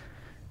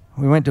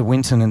 We went to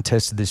Winton and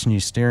tested this new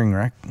steering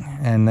rack,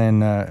 and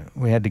then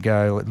we had to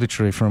go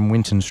literally from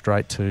Winton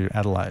straight to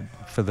Adelaide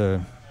for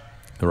the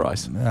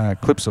race.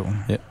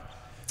 Clipsal. Yeah.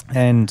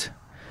 And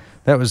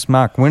that was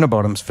Mark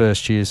Winterbottom's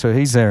first year, so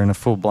he's there in a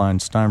full-blown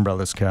Stone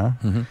Brothers car.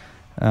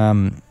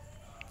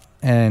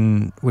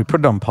 And we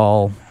put it on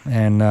pole,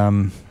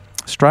 and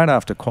straight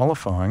after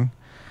qualifying,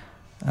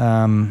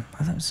 I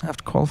think it was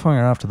after qualifying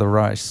or after the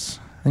race,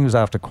 I think it was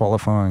after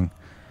qualifying,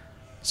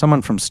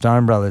 someone from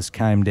Stone Brothers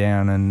came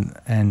down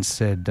and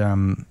said,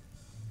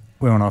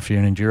 we want to offer you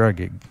an enduro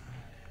gig.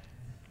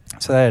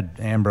 So they had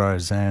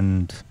Ambrose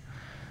and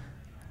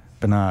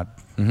Bernard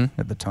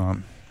at the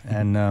time.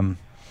 And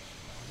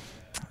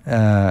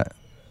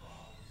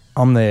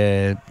I'm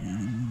there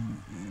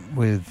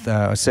with,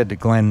 I said to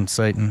Glenn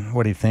Seaton,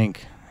 what do you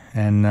think?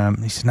 And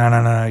he said,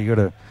 no, you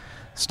got to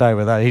stay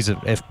with that. He's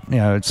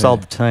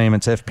sold the team,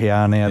 it's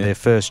FPR now, their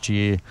first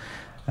year.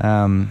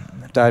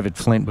 David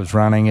Flint was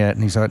running it,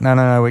 and he's like,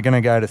 no, we're going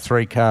to go to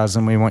 3 cars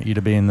and we want you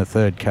to be in the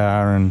 3rd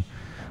car, and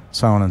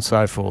so on and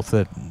so forth.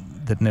 That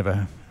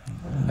never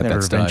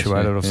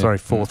eventuated, or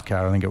 4th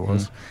car, I think it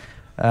was.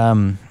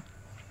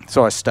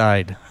 So I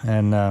stayed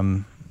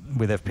and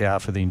with FPR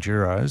for the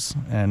Enduros,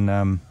 and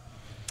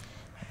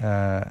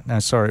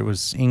it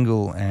was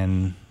Ingle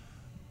and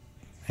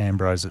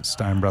Ambrose at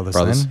Stone Brothers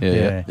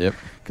then. Yep.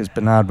 Because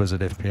Bernard was at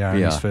FPR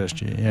in his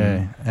first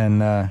year,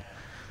 and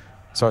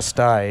so I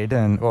stayed,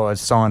 and I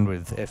signed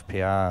with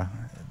FPR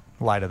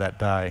later that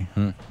day,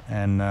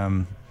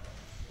 and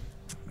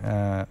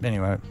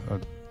anyway,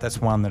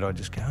 that's one that I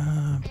just go,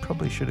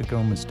 probably should have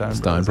gone with Stone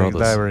Brothers.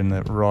 They were in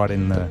the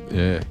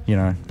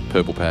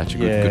purple patch, a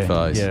good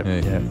phase. Yeah.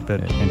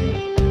 But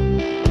anyway.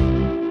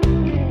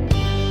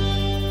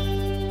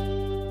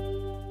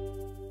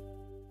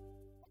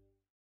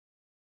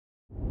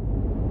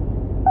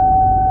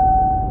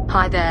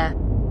 Hi there,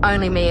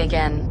 only me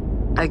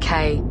again.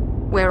 Okay,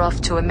 we're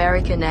off to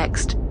America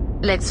next.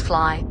 Let's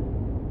fly.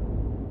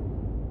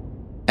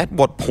 At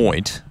what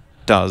point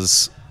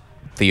does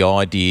the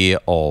idea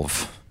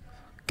of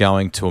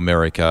going to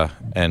America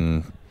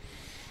and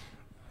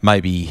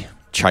maybe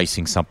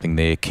chasing something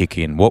there kick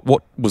in?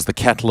 What was the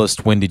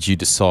catalyst? When did you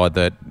decide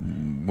that?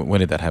 When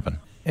did that happen?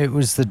 It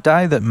was the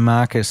day that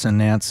Marcus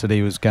announced that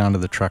he was going to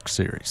the Truck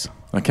Series.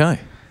 Okay.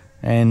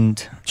 And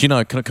do you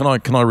know?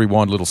 Can I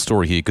rewind a little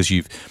story here, because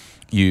you've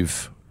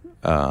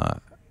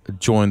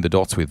joined the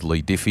dots with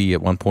Lee Diffie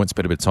at one point,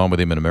 spent a bit of time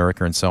with him in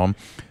America and so on.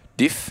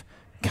 Diff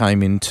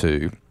came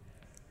into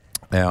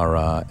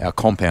our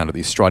compound at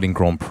the Australian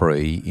Grand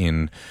Prix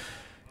in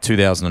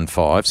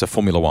 2005, so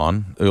Formula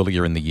One,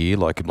 earlier in the year,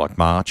 like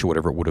March or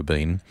whatever it would have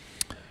been,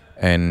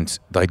 and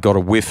they'd got a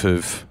whiff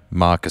of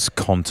Marcus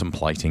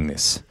contemplating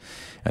this,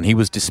 and he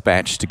was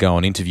dispatched to go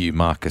and interview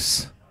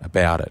Marcus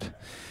about it.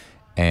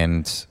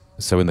 And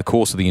so in the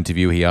course of the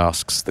interview, he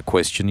asks the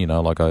question,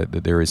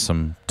 there is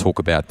some talk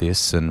about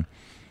this, and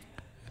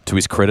to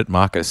his credit,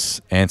 Marcus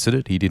answered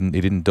it. He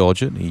didn't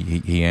dodge it.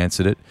 He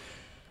answered it.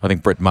 I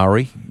think Brett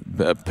Murray,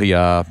 a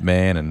PR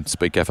man and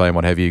Speak Cafe and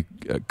what have you,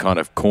 kind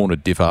of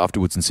cornered Diff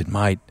afterwards and said,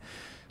 "Mate,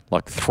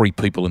 like 3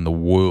 people in the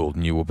world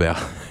knew about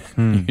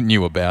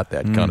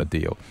that kind of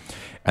deal."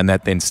 And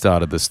that then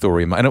started the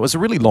story. And it was a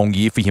really long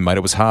year for him, mate.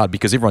 It was hard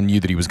because everyone knew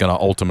that he was going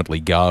to ultimately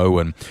go,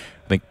 and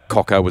I think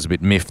Coco was a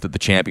bit miffed that the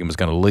champion was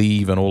going to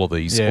leave, and all of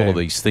these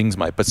things,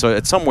 mate. But so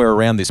at somewhere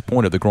around this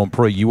point of the Grand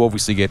Prix, you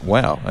obviously get,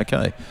 wow,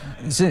 okay.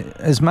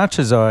 As much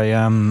as I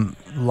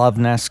love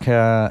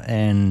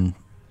NASCAR,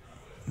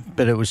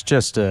 but it was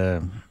just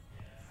I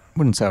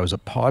wouldn't say it was a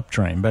pipe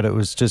dream, but it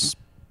was just,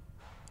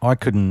 I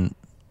couldn't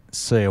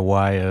see a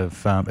way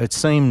of, it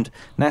seemed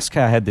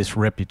NASCAR had this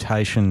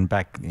reputation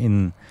back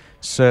in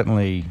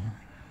certainly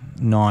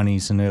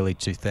 90s and early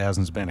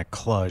 2000s being a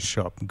closed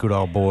shop, good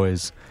old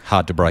boys.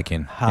 Hard to break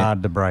in.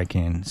 To break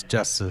in. It's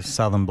just the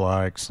southern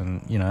blokes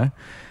and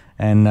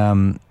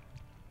I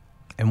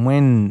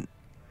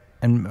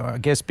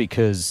guess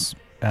because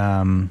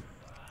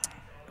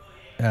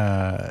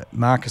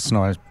Marcus and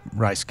I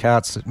raced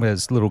karts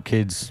as little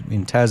kids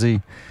in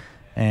Tassie,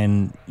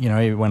 and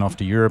he went off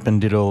to Europe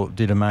and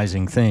did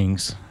amazing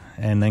things,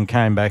 and then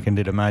came back and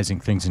did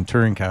amazing things in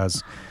touring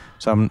cars.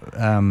 So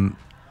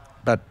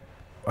but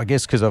I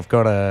guess because I've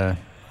got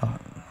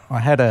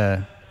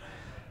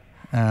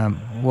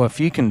if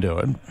you can do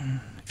it,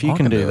 if you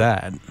can do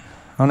that,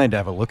 I need to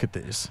have a look at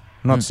this.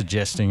 I'm not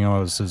suggesting I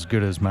was as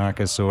good as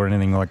Marcus or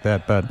anything like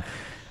that, but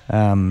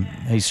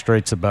he's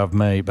streets above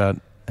me. But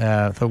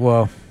I thought,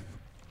 well,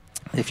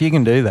 if you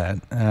can do that,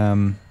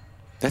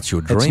 that's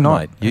your dream,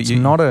 mate. It's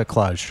not a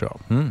closed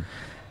shop.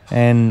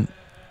 And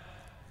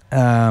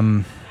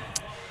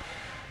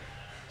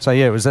so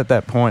yeah, it was at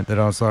that point that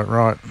I was like,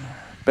 right,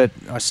 but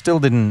I still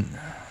didn't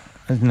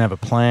have a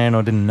plan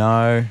or didn't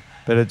know,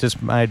 but it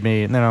just made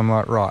me, and then I'm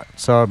like, right.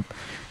 So I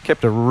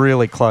kept a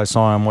really close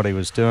eye on what he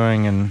was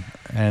doing,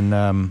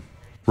 and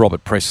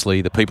Robert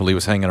Presley, the people he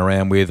was hanging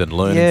around with and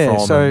learning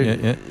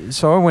from.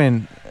 So I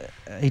went,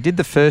 he did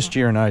the first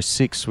year in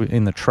 2006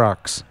 in the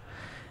trucks,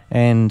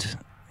 and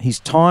his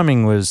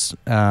timing was,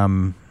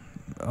 whether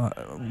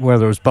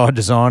it was by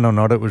design or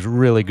not, it was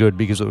really good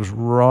because it was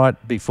right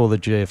before the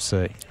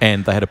GFC.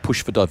 And they had a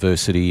push for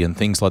diversity and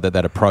things like that. They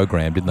had a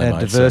program, didn't they,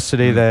 mate?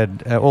 Diversity. They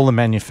had, all the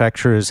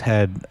manufacturers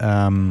had...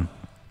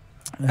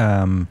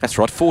 that's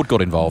right. Ford got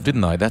involved,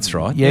 didn't they? That's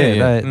right.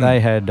 They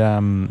had,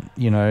 I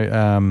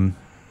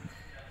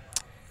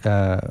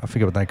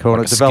forget what they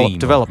called it,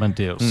 development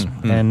deals,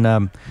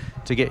 and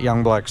to get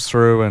young blokes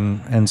through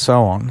and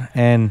so on.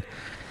 And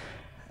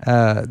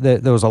there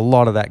was a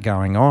lot of that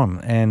going on.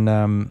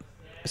 And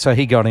so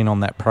he got in on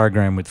that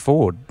program with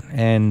Ford.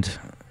 And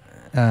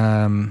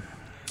so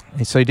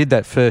he did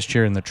that first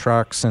year in the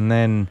trucks. And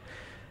then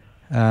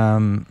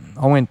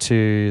I went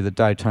to the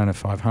Daytona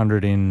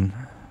 500 in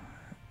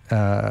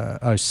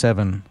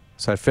 2007.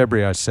 So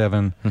February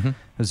 2007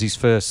 was his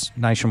first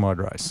nationwide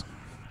race.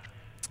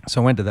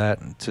 So I went to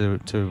that to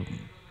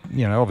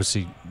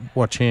obviously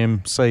watch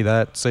him, see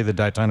the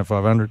Daytona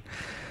 500,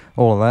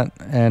 all of that,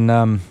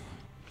 and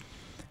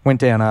went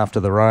down after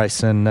the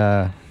race, and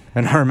I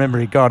remember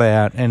he got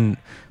out, and a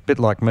bit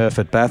like Murph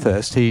at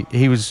Bathurst,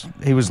 he was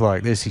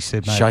like this. He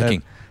said, "Mate,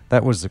 shaking.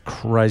 That was the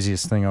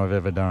craziest thing I've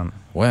ever done."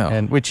 Wow,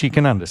 and which you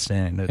can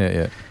understand.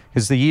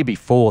 Because the year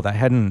before they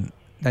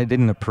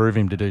didn't approve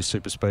him to do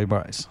super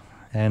speedways,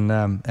 and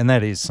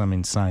that is some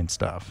insane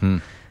stuff,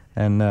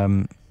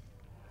 and.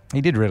 He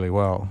did really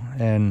well,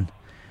 and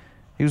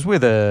he was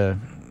with a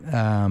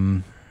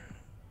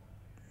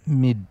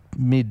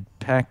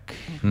mid-pack,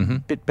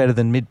 bit better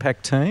than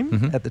mid-pack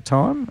team at the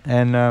time,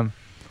 and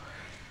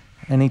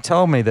he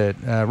told me that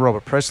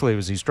Robert Presley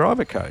was his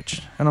driver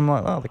coach, and I'm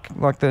like,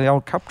 like the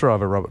old Cup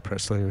driver Robert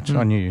Presley, which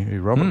I knew who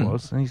Robert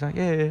was, and he's like,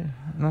 yeah,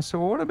 and I said,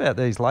 well, what about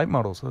these late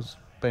models? I've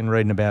been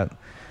reading about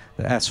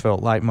the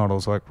asphalt late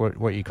models, like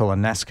what you call a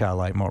NASCAR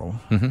late model,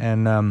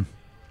 and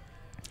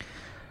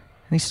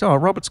he said, oh,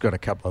 Robert's got a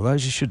couple of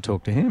those, you should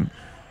talk to him.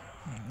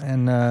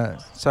 And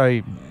so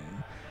he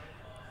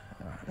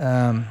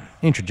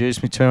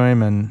introduced me to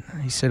him, and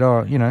he said,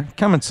 oh,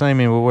 come and see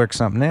me, we'll work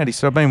something out. He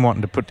said, I've been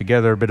wanting to put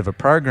together a bit of a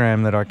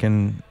program that I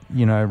can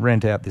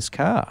rent out this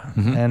car.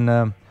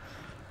 And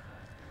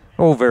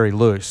all very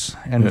loose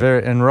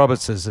and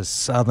Roberts is as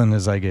southern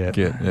as they get.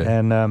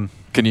 And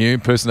can you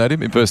impersonate him?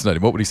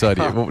 What would he say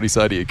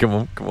to you? Come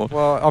on.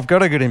 Well, I've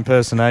got a good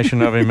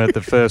impersonation of him at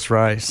the first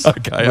race.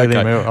 Okay.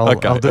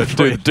 I'll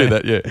do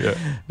that. Yeah.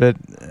 But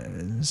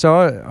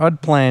so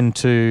I'd planned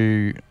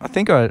to. I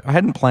think I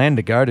hadn't planned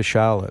to go to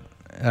Charlotte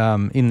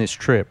in this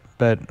trip,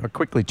 but I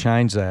quickly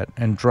changed that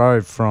and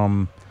drove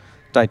from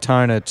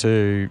Daytona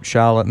to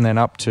Charlotte and then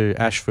up to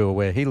Asheville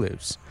where he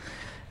lives.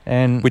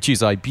 And which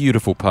is a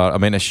beautiful part. I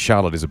mean,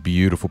 Charlotte is a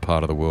beautiful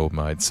part of the world,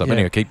 mate. So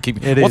anyway,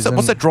 keep.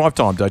 What's that drive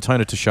time,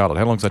 Daytona to Charlotte?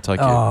 How long does that take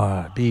you?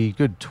 Oh, it'd be a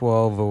good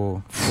 12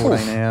 or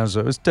 14 hours.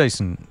 It was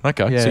decent.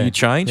 Okay, so you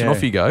change and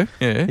off you go.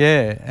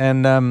 Yeah,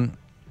 and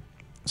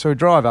so we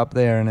drive up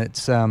there, and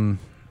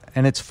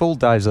it's full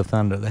Days of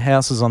Thunder. The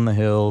house is on the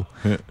hill,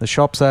 the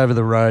shop's over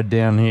the road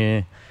down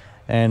here,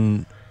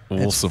 and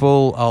it's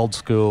full old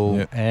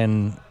school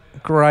and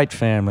great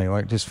family,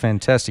 like just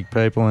fantastic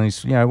people. And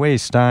he's, where you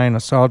staying? I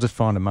said, I'll just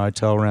find a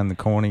motel around the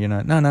corner.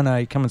 No,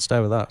 you come and stay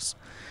with us.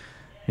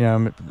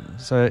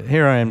 So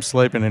here I am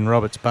sleeping in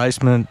Robert's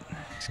basement.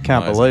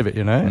 Can't believe it,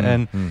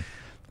 And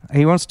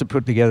he wants to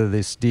put together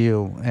this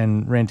deal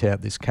and rent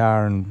out this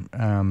car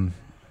and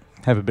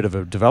have a bit of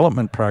a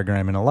development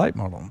program in a late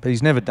model. But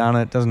he's never done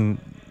it.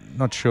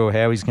 Not sure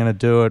how he's going to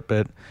do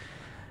it,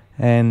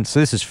 and so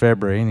this is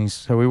February, and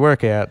so we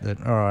work out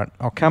that, all right,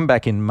 I'll come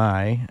back in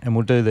May and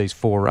we'll do these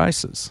 4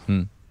 races.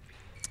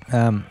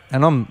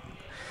 And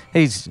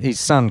his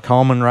son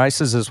Coleman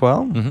races as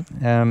well.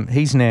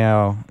 He's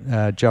now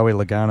Joey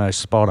Logano's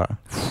spotter.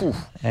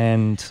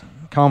 And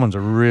Coleman's a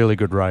really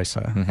good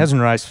racer.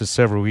 Hasn't raced for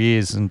several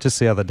years, and just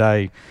the other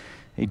day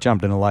he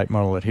jumped in a late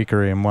model at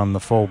Hickory and won the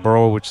Fall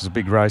Brawl, which is a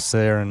big race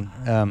there.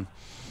 And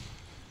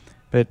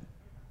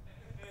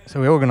so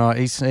we organise.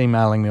 He's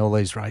emailing me all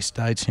these race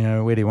dates.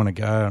 Where do you want to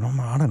go? And I'm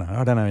like, I don't know.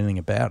 I don't know anything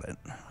about it.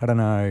 I don't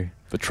know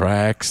the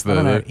tracks. I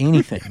don't know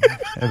anything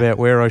about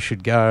where I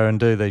should go and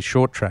do these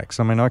short tracks.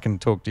 I mean, I can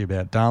talk to you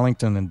about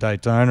Darlington and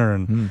Daytona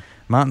and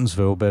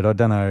Martinsville, but I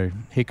don't know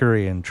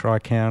Hickory and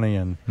Tri-County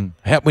and.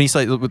 When you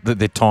say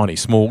they're tiny,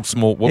 small.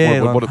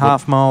 What,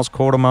 half miles,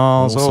 quarter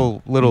miles,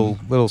 all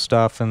little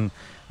stuff. And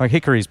like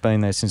Hickory's been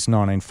there since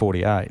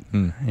 1948.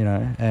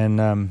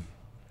 And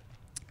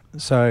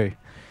so.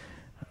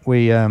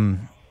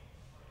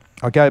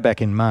 I go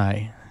back in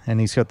May, and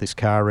he's got this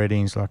car ready.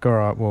 And he's like, "All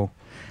right, well,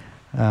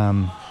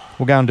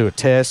 we'll go and do a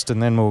test,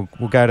 and then we'll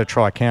go to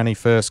Tri-County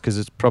first because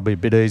it's probably a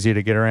bit easier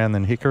to get around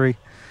than Hickory."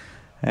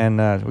 And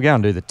we go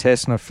and do the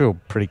test, and I feel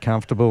pretty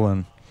comfortable.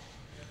 And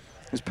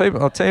there's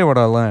people. I'll tell you what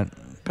I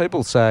learnt.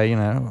 People say,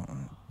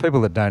 people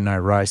that don't know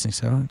racing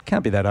say, it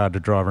can't be that hard to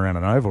drive around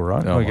an oval,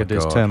 right? All you got to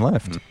do is turn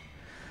left.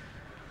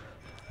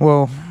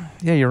 Well.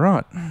 Yeah, you're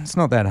right. It's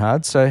not that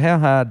hard. So how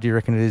hard do you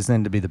reckon it is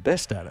then to be the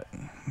best at it?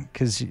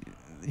 Because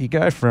you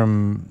go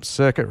from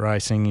circuit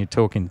racing, you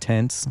talk in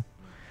tenths.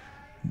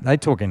 They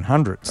talk in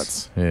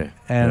hundreds.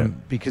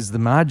 Because the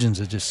margins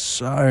are just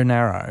so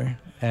narrow.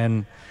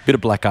 And bit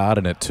of black art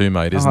in it too,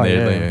 mate, isn't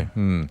there?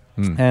 Yeah.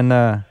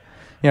 And,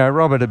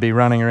 Robert would be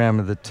running around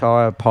with the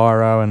tyre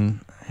pyro,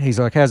 and he's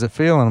like, how's it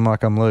feel? And I'm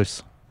like, I'm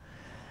loose.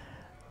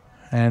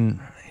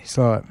 And he's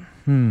like,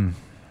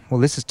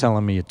 well, this is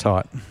telling me you're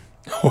tight.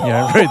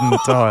 Reading the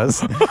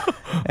tyres.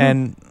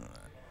 And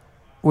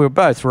we were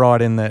both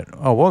right in that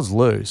I was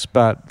loose,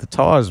 but the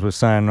tyres were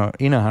saying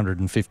in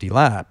 150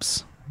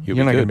 laps, you're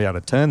not going to be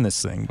able to turn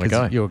this thing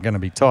because you're going to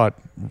be tight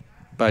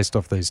based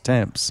off these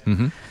temps.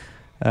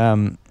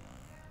 And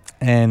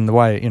the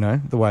way,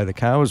 the way the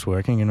car was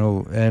working and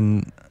all.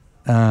 And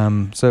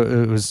so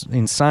it was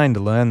insane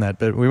to learn that.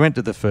 But we went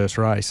to the first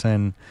race,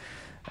 and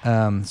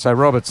so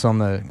Robert's on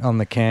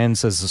the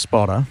cans as the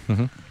spotter.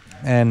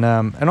 And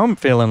I'm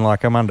feeling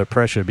like I'm under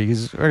pressure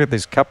because I got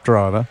this cup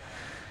driver,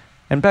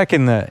 and back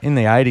in the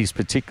 80s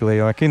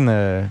particularly, like in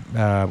the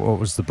what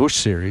was the Bush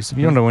Series, if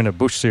you wanted to win a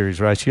Bush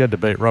Series race, you had to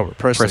beat Robert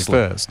Presley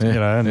first,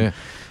 and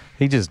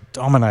he just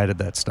dominated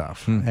that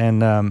stuff.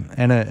 And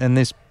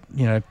this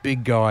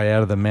big guy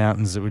out of the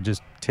mountains that would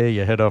just tear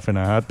your head off in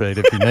a heartbeat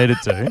if you needed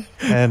to,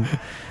 and.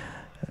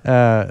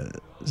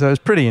 So it was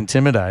pretty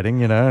intimidating,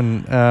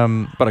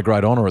 but a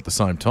great honour at the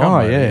same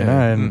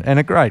time. And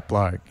a great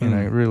bloke,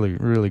 really,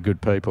 really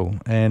good people.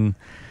 And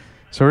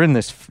so we're in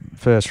this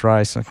first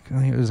race. I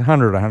think it was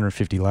 100,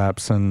 150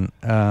 laps, and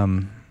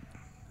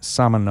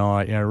summer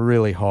night,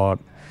 really hot.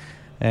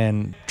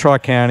 And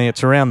Tri-County,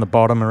 it's around the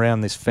bottom,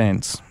 around this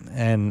fence,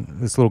 and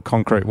this little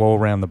concrete wall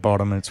around the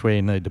bottom, and it's where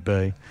you need to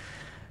be.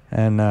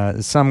 And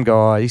there's some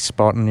guy, he's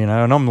spotting, and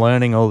I'm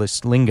learning all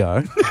this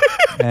lingo.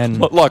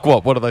 And like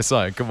what? What are they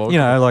saying? Come on.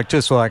 All right,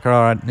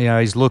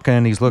 he's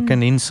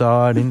looking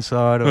inside,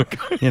 or,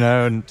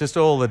 and just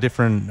all the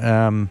different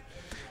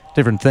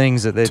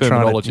things that they're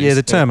trying to...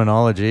 the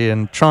terminology,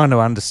 and trying to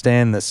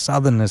understand the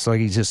southernness, like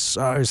he's just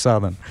so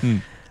southern.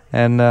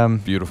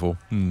 And beautiful.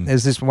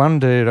 There's this one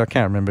dude, I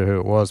can't remember who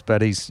it was,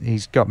 but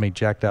he's got me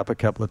jacked up a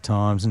couple of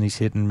times, and he's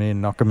hitting me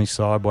and knocking me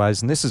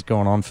sideways, and this has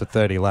gone on for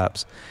 30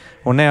 laps.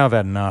 well, now I've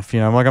had enough.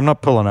 I'm like, I'm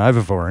not pulling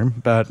over for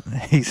him, but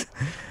he's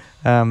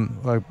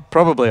like,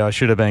 probably I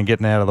should have been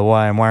getting out of the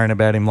way and worrying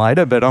about him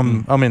later, but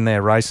I'm in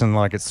there racing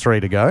like it's 3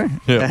 to go.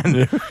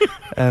 Yeah.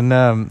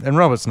 And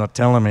Robert's not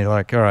telling me,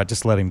 like, all right,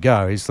 just let him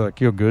go. He's like,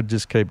 you're good,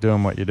 just keep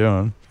doing what you're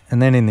doing.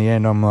 And then in the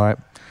end, I'm like,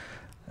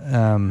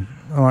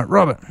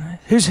 Robert,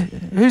 who's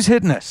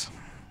hitting us?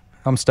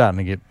 I'm starting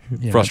to get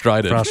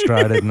frustrated,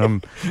 and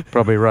I'm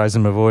probably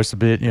raising my voice a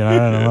bit, and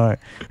I'm like,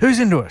 who's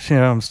into us?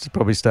 I'm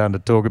probably starting to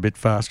talk a bit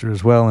faster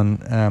as well,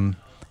 and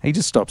he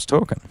just stops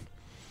talking.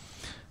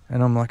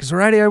 And I'm like, is the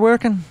radio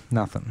working?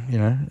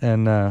 Nothing,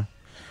 and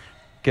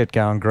get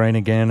going green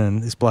again,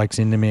 and this bloke's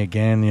into me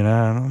again, and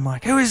I'm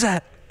like, who is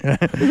that?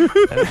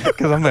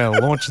 Because I'm going to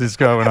launch this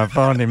guy when I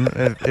find him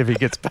if he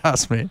gets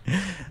past me.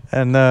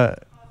 And I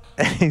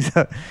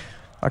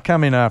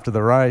come in after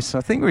the race.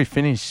 I think we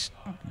finished,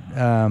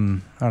 I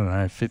don't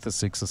know, 5th or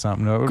 6th or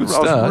something. I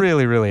was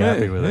really, really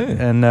happy with it.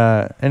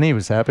 And he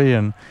was happy.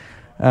 And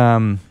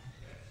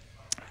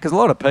because a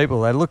lot of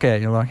people, they look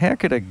at you like, how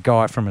could a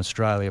guy from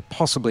Australia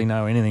possibly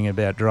know anything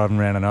about driving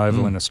around an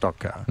oval in a stock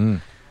car?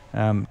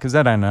 Because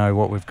they don't know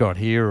what we've got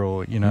here,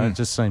 or it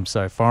just seems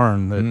so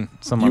foreign that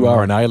someone. You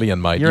are an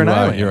alien, mate. You're an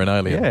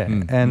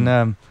alien.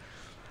 Yeah,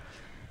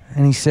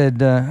 and he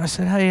said, I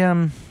said, hey,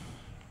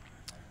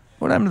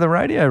 what happened to the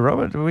radio,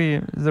 Robert?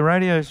 The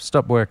radio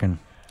stopped working.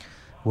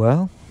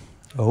 Well,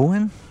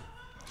 Owen,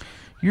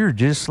 you're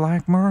just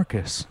like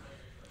Marcus.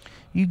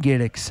 You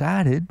get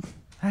excited.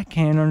 I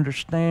can't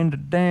understand a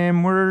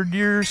damn word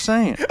you're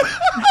saying.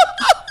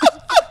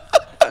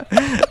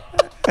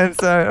 And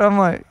so I'm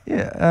like,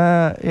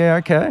 yeah,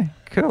 okay,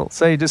 cool.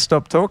 So you just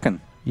stopped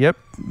talking. Yep.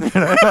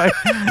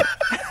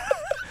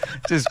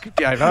 Just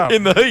gave up.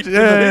 In the heat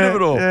of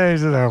it all. Yeah, he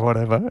said, oh,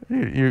 whatever.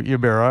 You'll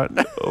be all right.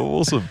 Oh,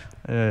 awesome.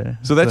 Yeah.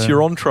 So that's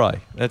your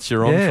entree. Yeah,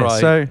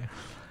 so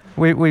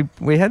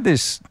we had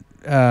this,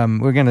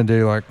 we're going to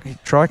do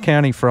like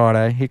Tri-County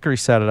Friday, Hickory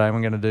Saturday, and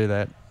we're going to do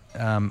that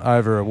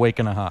over a week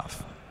and a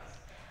half.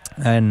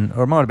 Or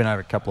it might have been over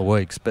a couple of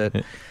weeks, but...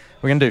 Yeah.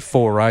 We're going to do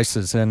 4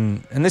 races,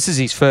 and this is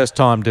his first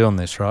time doing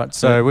this, right?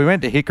 So we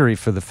went to Hickory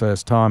for the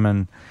first time,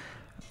 and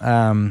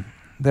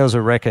there was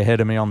a wreck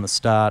ahead of me on the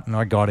start, and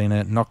I got in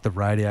it, knocked the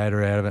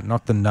radiator out of it,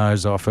 knocked the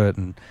nose off it,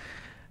 and,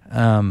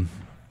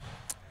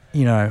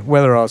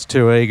 whether I was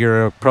too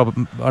eager or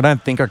I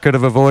don't think I could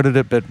have avoided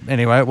it, but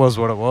anyway, it was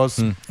what it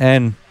was.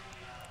 And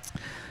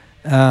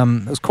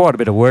there was quite a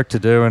bit of work to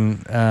do,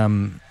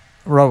 and...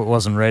 Robert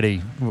wasn't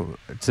ready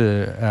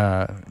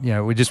to,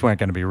 we just weren't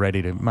going to be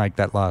ready to make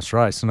that last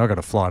race. And I got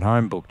a flight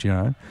home booked,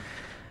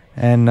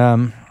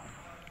 And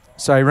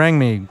so he rang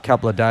me a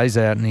couple of days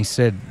out and he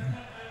said,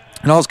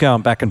 and I was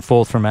going back and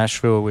forth from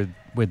Asheville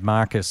with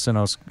Marcus, and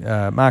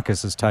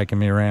Marcus has taken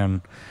me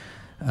around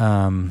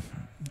some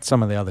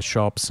of the other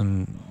shops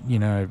and,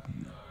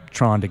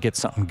 trying to get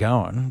something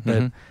going.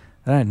 But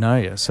they don't know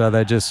you, so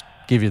they just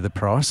give you the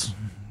price.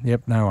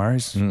 Yep, no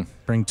worries.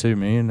 Bring 2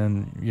 million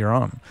and you're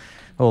on.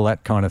 All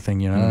that kind of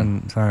thing,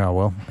 and so, oh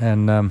well.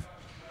 And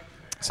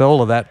so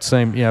all of that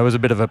seemed, it was a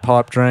bit of a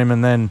pipe dream.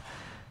 And then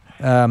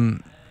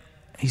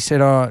he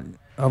said, oh,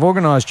 I've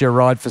organised you a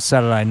ride for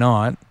Saturday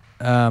night.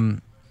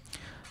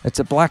 It's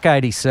a black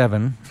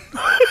 87.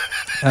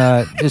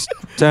 Just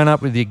turn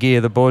up with your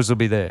gear. The boys will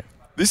be there.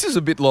 This is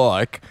a bit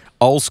like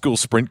old school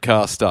sprint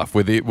car stuff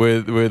where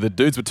the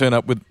dudes would turn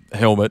up with a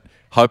helmet,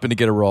 hoping to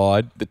get a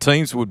ride. The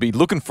teams would be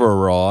looking for a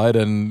ride,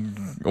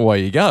 and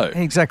away you go.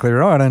 Exactly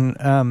right.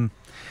 And...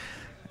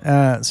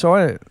 so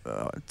I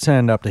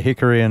turned up to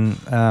Hickory, and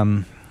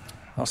I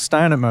was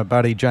staying at my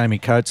buddy Jamie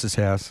Coates'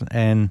 house,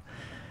 and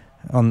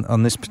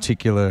on this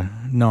particular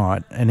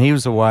night, and he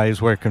was away. He was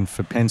working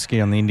for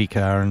Penske on the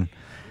IndyCar,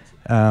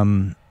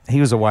 and he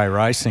was away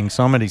racing.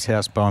 So I'm at his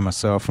house by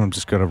myself, and I've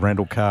just got a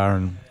rental car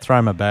and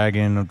throw my bag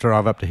in and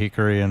drive up to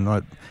Hickory, and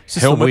it's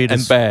just helmet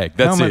and bag.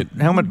 That's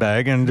helmet,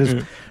 bag, and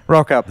just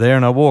rock up there.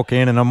 And I walk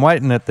in, and I'm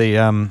waiting at the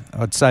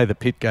I'd say the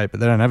pit gate,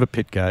 but they don't have a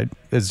pit gate.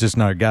 There's just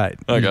no gate.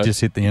 Okay. You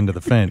just hit the end of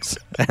the fence,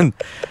 and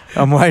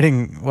I'm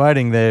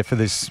waiting there for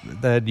this.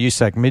 They had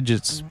USAC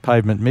midgets,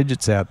 pavement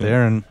midgets out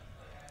there, and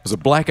it was a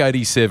black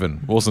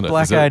 87, wasn't it?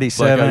 Black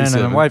 87, and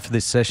I wait for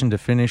this session to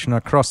finish, and I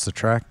cross the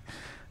track.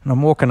 And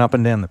I'm walking up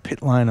and down the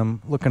pit lane.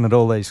 I'm looking at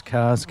all these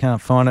cars,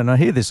 can't find it. And I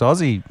hear this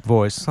Aussie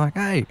voice like,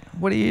 hey,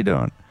 what are you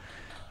doing?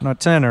 And I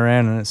turn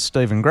around and it's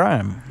Stephen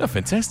Graham. Oh,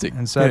 fantastic.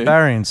 And so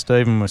Barry and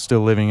Stephen were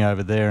still living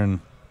over there, and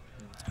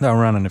they were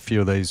running a few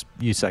of these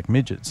USAC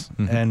midgets.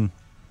 And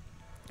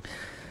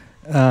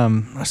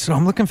I said,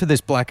 I'm looking for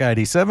this black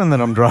 87 that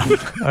I'm driving.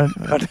 I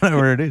don't know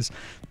where it is.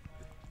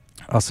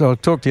 I said, I'll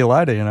talk to you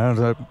later,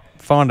 So I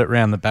find it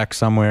round the back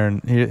somewhere,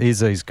 and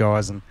here's these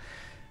guys.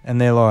 And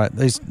they're like,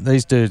 these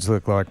dudes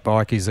look like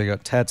bikies. They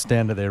got tats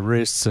down to their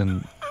wrists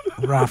and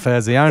rough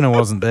as. The owner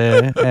wasn't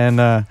there. And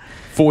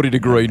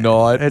 40-degree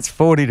night. It's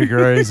 40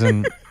 degrees.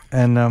 And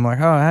I'm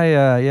like, oh, hey,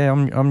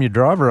 I'm your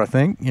driver, I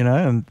think,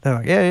 And they're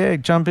like, yeah,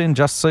 jump in,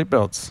 just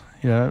seatbelts,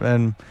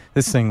 And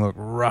this thing looked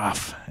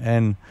rough.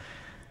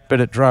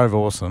 But it drove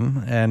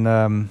awesome.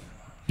 And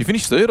You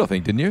finished third, I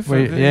think, didn't you?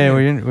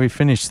 We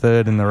finished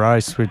third in the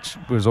race, which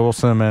was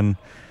awesome, and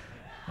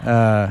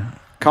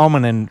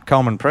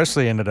Coleman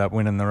Presley ended up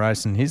winning the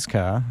race in his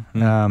car,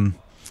 and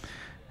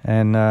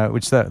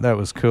which that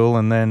was cool.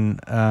 And then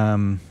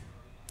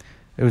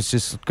it was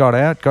just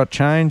got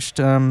changed.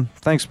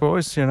 Thanks,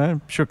 boys.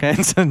 Shook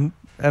hands and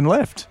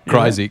left.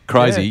 Crazy.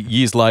 Yeah.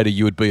 Years later,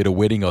 you would be at a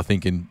wedding, I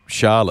think, in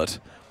Charlotte,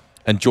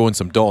 and join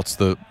some dots.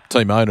 The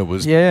team owner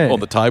was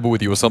on the table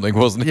with you or something,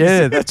 wasn't he?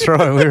 Yeah, that's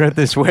right. We were at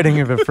this wedding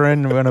of a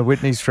friend, one of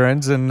Whitney's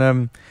friends,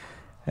 and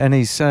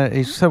he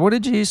said, "What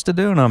did you used to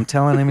do?" And I'm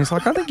telling him, he's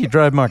like, "I think you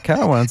drove my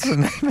car once."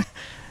 And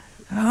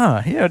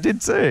I did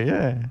too.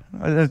 Yeah,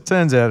 it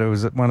turns out it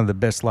was one of the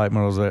best late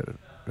models that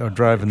I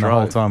drove in the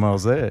whole time I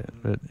was there.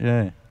 But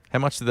yeah, how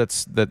much did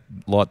that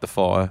light the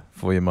fire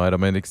for you, mate? I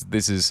mean,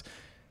 this is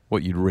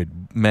what you'd read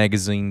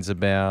magazines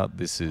about.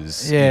 This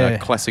is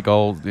classic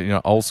old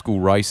school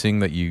racing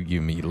that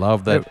you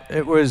love. That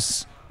it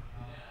was.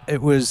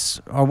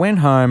 I went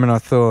home and I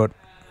thought,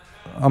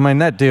 I mean,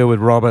 that deal with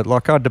Robert,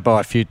 like I had to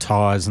buy a few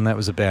tyres and that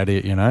was about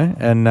it,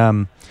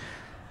 And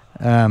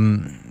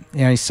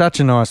he's such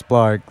a nice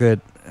bloke that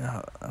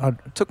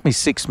it took me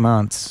 6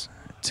 months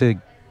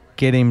to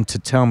get him to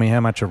tell me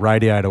how much a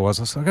radiator was.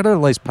 I said, I've got to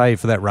at least pay you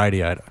for that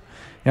radiator.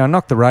 I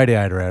knocked the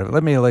radiator out of it.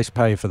 Let me at least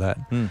pay you for that.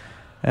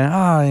 And,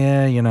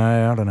 I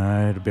don't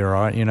know, it'll be all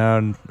right,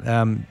 And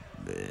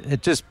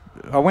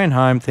I went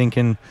home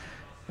thinking,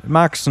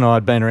 Marcus and I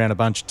had been around a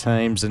bunch of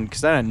teams, and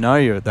because they don't know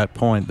you at that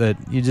point, that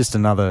you're just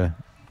another...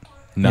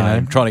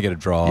 trying to get a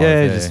drive.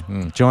 Just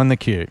join the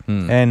queue.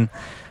 And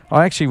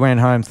I actually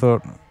went home,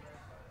 thought,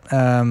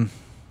 that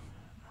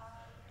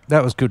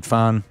was good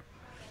fun,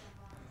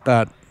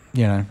 but,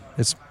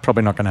 it's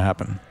probably not going to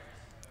happen.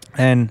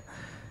 And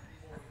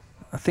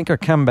I think I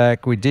come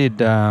back, we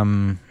did...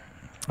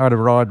 I had a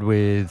ride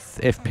with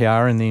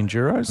FPR in the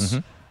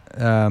Enduros.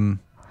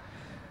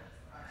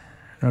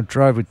 I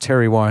drove with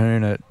Terry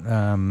Wyhoon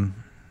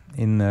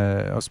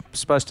I was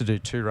supposed to do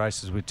 2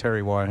 races with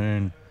Terry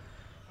Wyhoon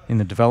in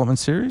the development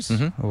series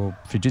or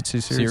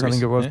Fujitsu series, I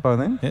think it was by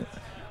then. Yeah.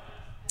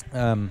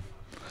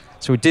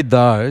 So we did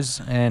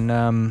those, and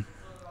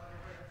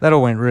that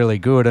all went really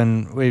good.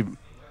 And we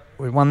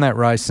won that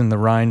race in the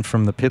rain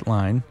from the pit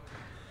lane,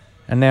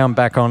 and now I'm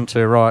back on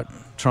to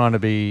trying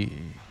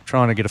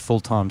to get a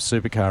full-time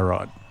supercar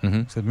ride.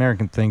 So the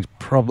American thing's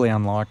probably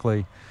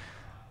unlikely.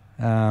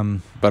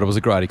 But it was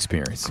a great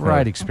experience.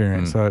 Great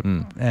experience.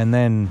 And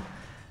then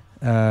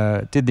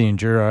did the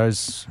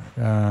Enduros,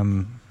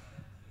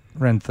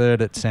 ran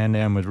third at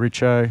Sandown with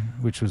Richo,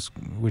 which was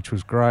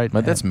great.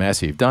 Mate, that's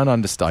massive. Don't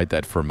understate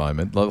that for a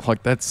moment.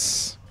 Like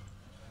that's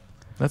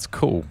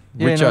cool.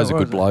 Richo's a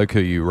good bloke who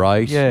you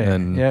rate.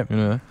 And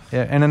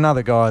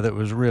another guy that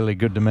was really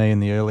good to me in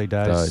the early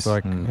days,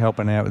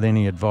 helping out with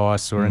any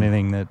advice or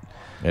anything that.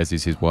 As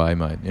is his way,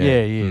 mate.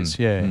 Yeah, he is.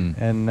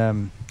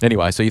 And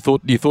anyway, so you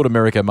thought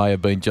America may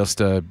have been just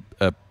a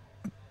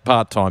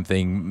part-time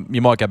thing.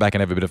 You might go back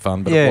and have a bit of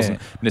fun, but it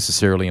wasn't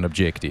necessarily an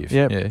objective.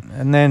 Yeah.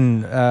 And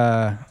then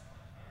I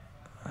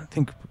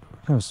think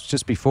it was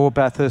just before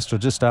Bathurst or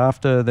just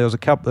after. There was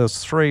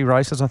 3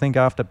 races I think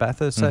after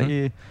Bathurst that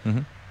year.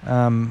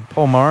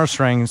 Paul Morris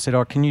rang and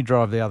said, can you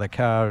drive the other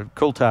car?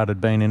 Coulthard had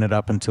been in it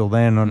up until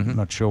then. I'm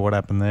not sure what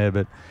happened there,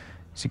 but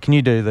he said, can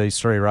you do these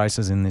 3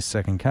 races in this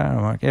second car?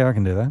 I'm like, yeah, I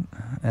can do that.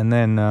 And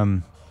then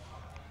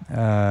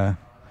I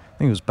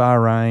think it was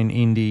Bahrain,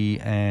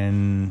 Indy,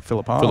 and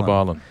Phillip Island.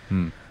 Well,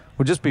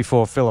 just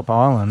before Phillip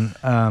Island,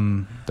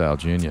 Dale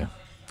Jr.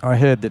 I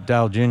heard that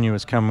Dale Jr.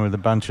 was coming with a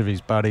bunch of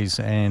his buddies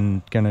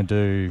and going to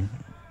do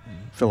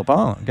Phillip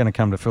Island, going to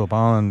come to Phillip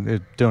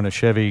Island, doing a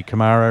Chevy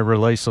Camaro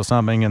release or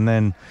something, and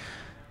then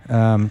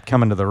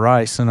coming to the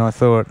race. And I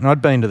thought, and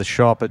I'd been to the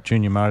shop at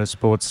Junior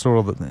Motorsports,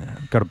 saw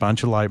that got a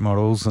bunch of late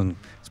models, and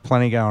there's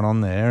plenty going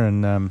on there.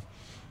 And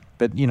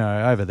but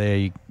over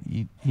there,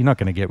 you're not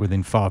going to get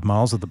within 5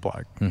 miles of the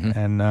bloke.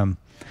 And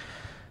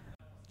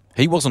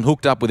he wasn't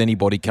hooked up with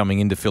anybody coming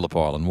into Phillip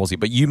Island, was he?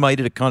 But you made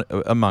it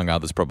among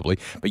others probably.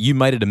 But you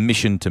made it a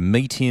mission to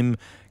meet him,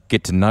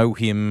 get to know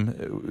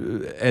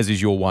him, as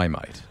is your way,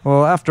 mate.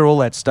 Well, after all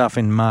that stuff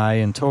in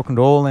May and talking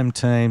to all them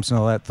teams and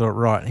all that, thought,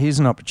 right, here's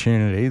an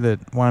opportunity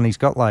that, one, he's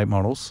got late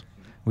models.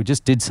 We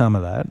just did some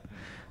of that.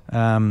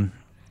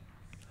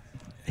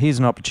 Here's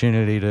an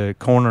opportunity to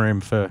corner him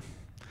for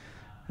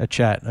a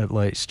chat at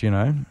least,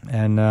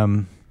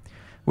 And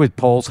with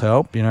Paul's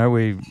help, we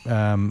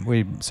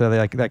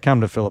they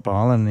come to Phillip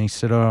Island, and he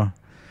said, I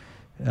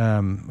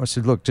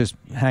said, look, just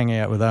hang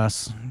out with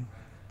us.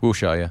 We'll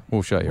show you.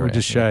 We'll around.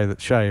 Just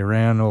show you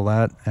around, all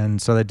that.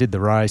 And so they did the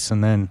race,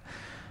 and then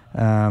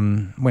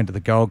went to the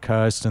Gold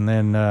Coast, and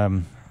then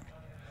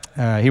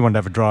he wanted to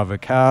have a drive of a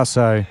car.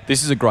 So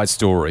this is a great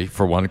story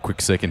for one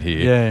quick second here.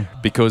 Yeah.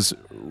 Because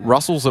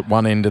Russell's at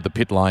one end of the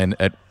pit lane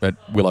at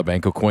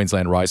Willowbank or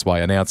Queensland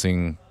Raceway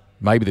announcing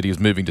maybe that he was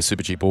moving to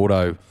Supercheap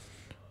Auto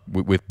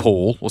with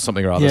Paul or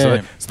something or other.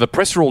 Yeah. So the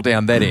press are all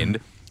down that end,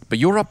 but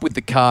you're up with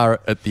the car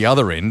at the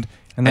other end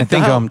And they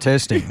think Dale- I'm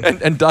testing.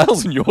 And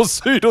Dale's in your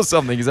suit or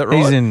something, is that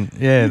right?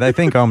 They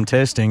think I'm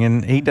testing,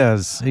 and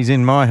he's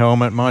in my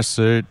helmet, my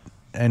suit,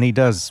 and he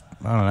does,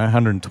 I don't know,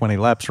 120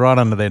 laps right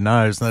under their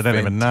nose, and they don't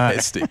even know.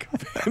 Fantastic.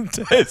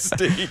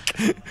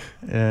 Fantastic.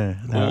 Yeah.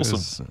 No,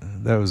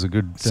 Awesome. That was a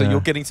good... So you're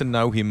getting to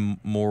know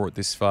him more at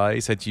this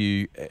phase. Had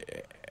you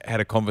had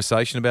a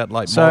conversation about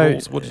late So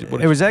models? What did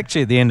it was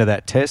actually at the end of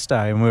that test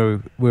day, and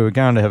we were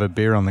going to have a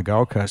beer on the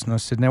Gold Coast, and I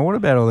said, "Now, what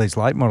about all these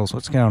late models?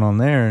 What's going on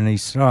there?" And he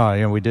said, "Oh,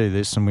 yeah, we do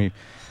this, and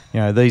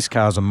these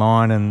cars are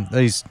mine, and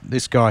this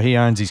guy, he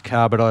owns his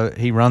car, but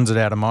he runs it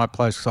out of my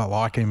place because I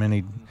like him, and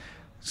he,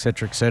 et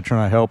cetera, and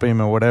I help him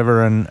or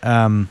whatever." And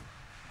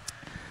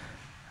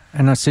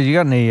I said, have you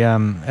got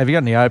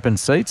any open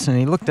seats? And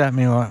he looked at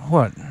me like,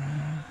 "What?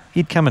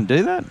 You'd come and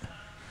do that?"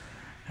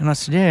 And I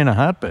said, "Yeah, in a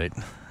heartbeat."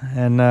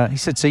 And he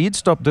said, "So you'd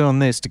stop doing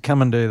this to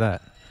come and do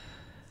that?"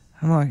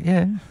 I'm like,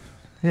 yeah,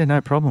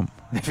 no problem.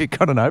 If you've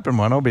got an open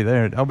one, I'll be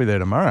there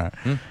tomorrow.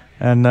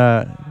 And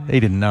he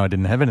didn't know I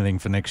didn't have anything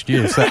for next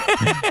year. So,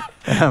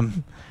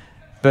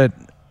 but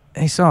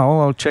he said, "Oh,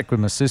 well, I'll check with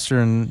my sister,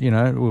 and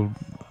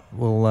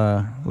we'll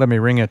let me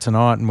ring her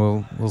tonight, and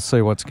we'll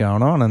see what's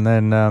going on." And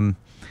then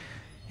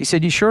he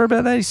said, "You sure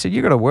about that?" He said,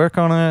 "You got to work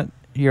on it.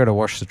 You got to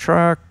wash the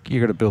truck. You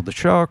got to build the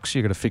shocks.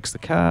 You got to fix the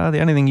car. The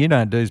only thing you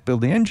don't do is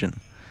build the engine."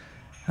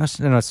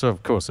 And I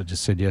of course, I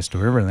just said yes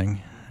to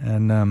everything,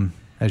 and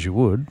as you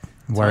would,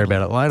 worry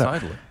about it later.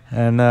 Totally.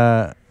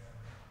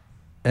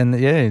 And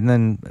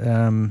then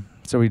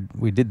so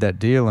we did that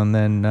deal, and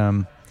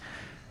then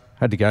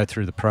had to go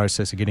through the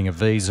process of getting a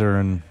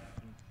visa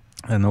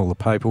and all the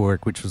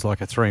paperwork, which was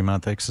like a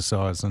 3-month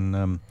exercise,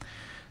 and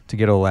to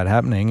get all that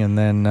happening, and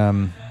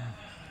then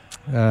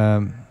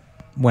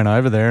went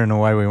over there, and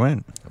away we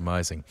went.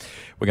 Amazing.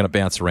 We're going to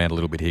bounce around a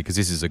little bit here because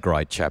this is a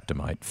great chapter,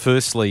 mate.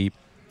 Firstly,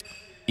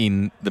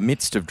 in the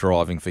midst of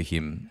driving for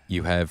him,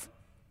 you have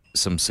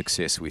some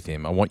success with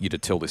him. I want you to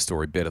tell this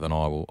story better than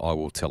I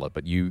will tell it.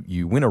 But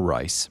you win a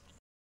race.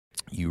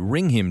 You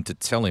ring him to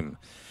tell him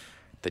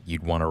that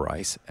you'd won a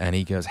race, and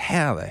he goes,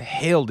 "How the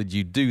hell did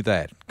you do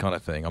that?" kind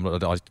of thing.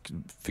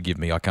 Forgive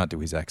me, I can't do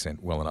his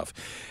accent well enough.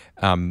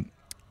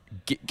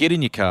 Get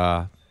in your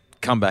car,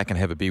 come back and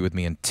have a beer with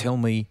me, and tell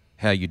me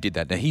how you did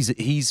that. Now he's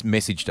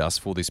messaged us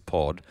for this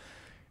pod,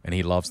 and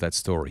he loves that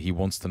story. He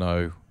wants to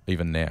know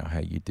even now how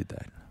you did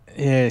that.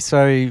 Yeah,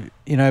 so,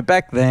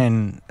 back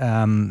then,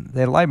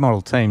 their late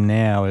model team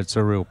now, it's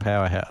a real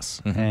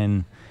powerhouse.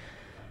 Mm-hmm.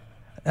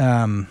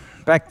 And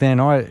back then,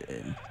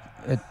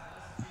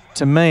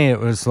 to me, it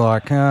was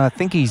like, I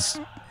think he's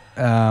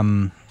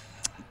running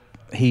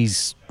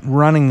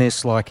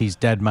this like his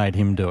dad made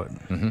him do it.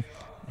 Mm-hmm.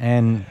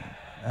 And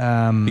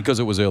because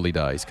it was early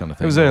days kind of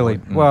thing. It was early.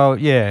 Mm. Well,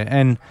 yeah.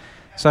 And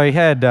so he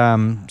had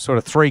sort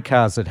of 3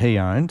 cars that he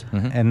owned,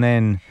 and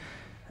then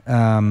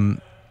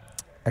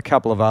a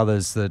couple of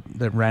others that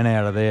ran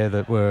out of there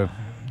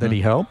that he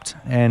helped.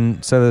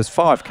 And so there's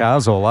 5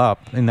 cars all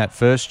up in that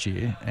first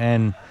year.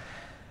 And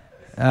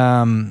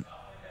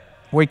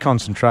we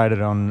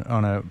concentrated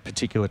on a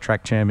particular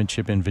track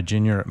championship in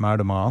Virginia at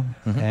Motor Mile,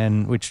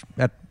 and which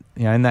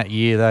in that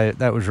year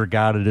that was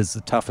regarded as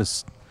the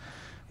toughest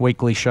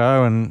weekly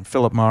show. And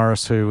Philip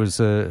Morris, who was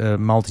a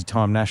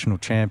multi-time national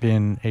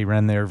champion, he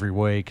ran there every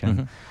week.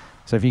 And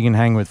so if you can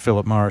hang with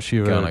Philip Morris,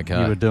 you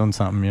were doing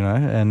something,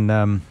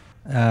 And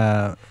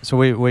so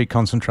we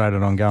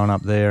concentrated on going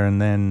up there,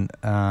 and then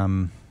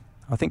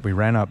I think we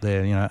ran up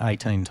there,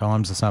 18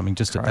 times or something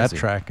just Crazy. at that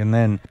track. And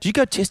then Did you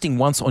go testing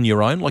once on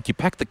your own? Like you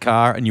packed the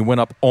car and you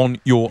went up on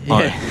your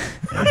own?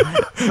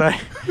 So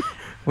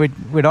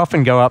we'd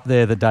often go up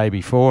there the day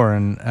before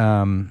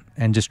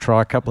and just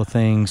try a couple of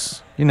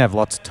things. You didn't have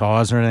lots of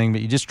tyres or anything,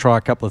 but you just try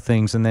a couple of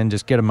things and then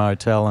just get a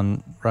motel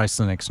and race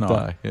the next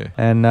night. Yeah.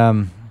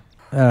 And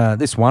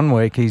this one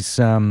week he's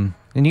and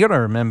you got to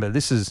remember,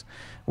 this is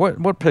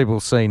what people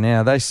see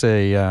now. They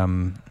see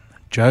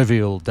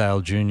jovial Dale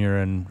Jr.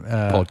 and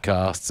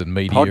podcasts and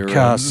media.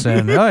 Podcasts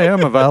and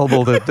I'm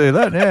available to do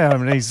that. Yeah, I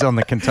mean, he's on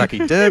the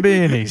Kentucky Derby,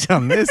 and he's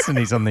on this, and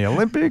he's on the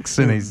Olympics,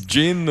 and he's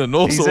gin and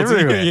all sorts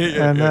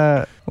everywhere. of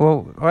And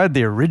well, I had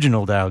the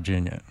original Dale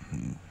Jr.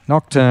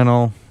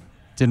 Nocturnal,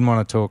 didn't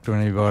want to talk to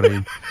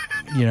anybody.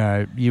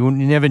 You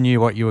never knew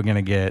what you were going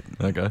to get.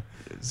 Okay.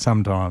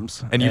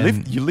 Sometimes. And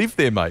you lived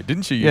there, mate,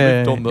 didn't you? You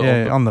lived on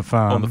the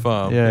farm. On the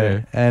farm.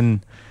 Yeah.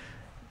 And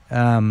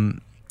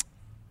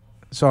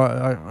so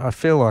I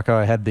feel like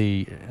I had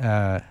the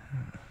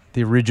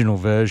original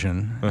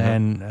version,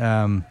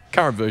 and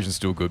current version's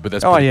still good, but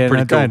that's pretty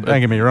cool. Don't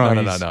get me wrong.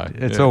 No.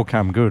 It's all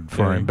come good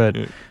for him, but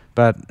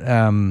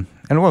and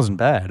it wasn't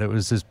bad. It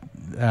was just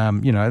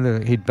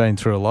he'd been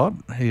through a lot.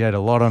 He had a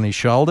lot on his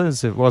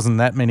shoulders. It wasn't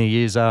that many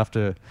years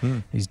after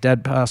his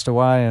dad passed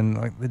away,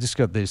 and they just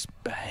got this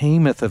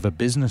behemoth of a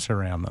business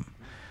around them,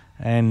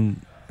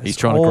 and he's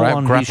trying to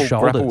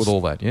grapple with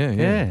all that. Yeah.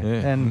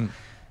 And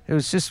it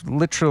was just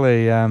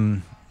literally.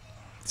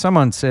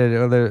 Someone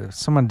said,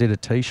 someone did a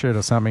T-shirt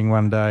or something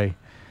one day.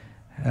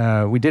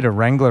 We did a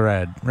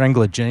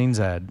Wrangler jeans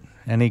ad,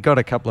 and he got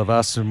a couple of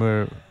us,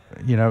 and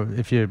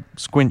if you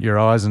squint your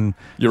eyes and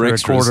Your for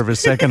extras. a quarter of a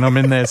second, I'm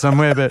in there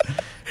somewhere. But,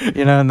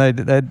 and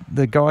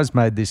the guys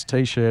made this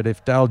T-shirt,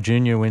 if Dale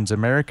Jr. wins,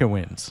 America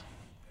wins.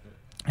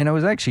 And it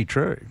was actually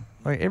true.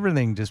 Like,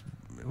 everything just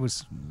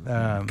was...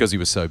 Because he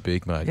was so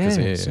big, mate. yeah,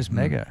 it's just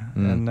mega.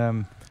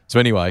 And... So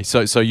anyway,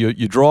 so you're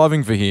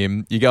driving for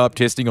him. You go up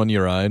testing on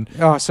your own.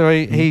 Oh, so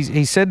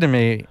he said to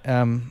me,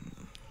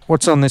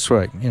 what's on this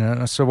week?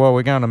 And I said, well,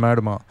 we're going to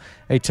Motor Mile.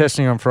 Are you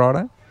testing on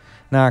Friday?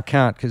 No, I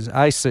can't, because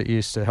Ace that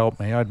used to help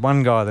me. I had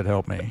one guy that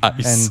helped me.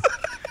 Ace.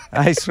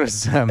 And Ace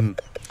was...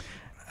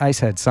 Ace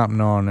had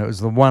something on. It was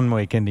the one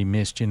weekend he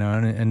missed,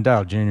 and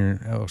Dale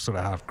Jr. was sort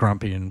of half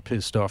grumpy and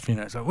pissed off,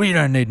 so we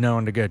don't need no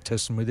one to go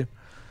testing with you.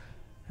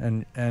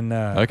 And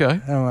Okay.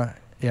 I'm like,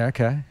 yeah,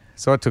 okay.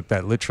 So I took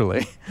that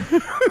literally.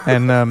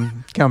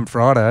 And come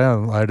Friday, I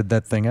loaded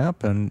that thing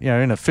up. And,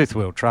 in a fifth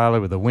wheel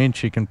trailer with a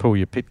winch, you can pull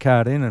your pit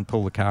cart in and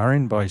pull the car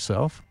in by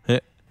yourself.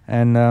 Yeah.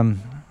 And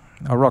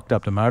I rocked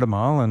up to Motor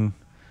Mile and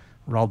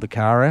rolled the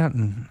car out.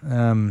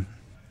 And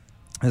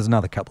there's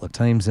another couple of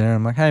teams there.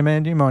 I'm like, hey,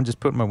 man, do you mind just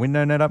putting my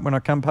window net up when I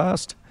come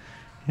past?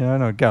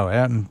 And I'd go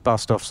out and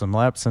bust off some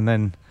laps and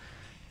then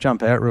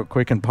jump out real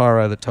quick and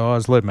pyro the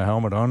tyres, leave my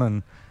helmet on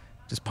and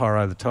just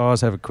pyro the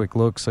tyres, have a quick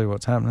look, see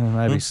what's happening,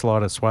 maybe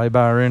slide a sway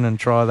bar in and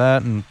try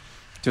that, and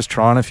just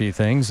trying a few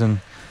things. And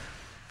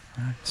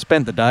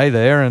spent the day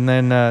there, and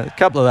then a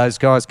couple of those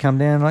guys come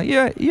down like,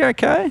 yeah, you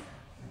okay?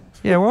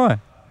 Yeah, why?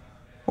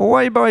 Well,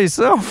 why are you by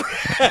yourself?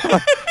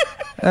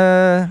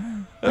 I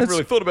haven't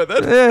really thought about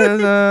that.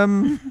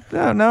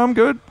 Yeah, no, I'm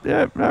good.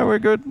 Yeah, no, we're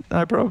good.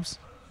 No probs.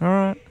 All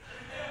right.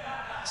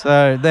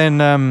 So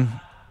then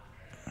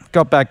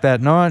got back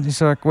that night.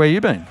 He's like, where you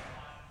been?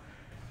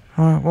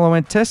 Well, I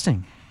went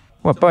testing.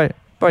 What, by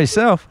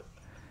yourself?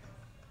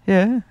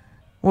 Yeah.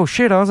 Well,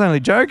 shit, I was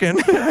only joking.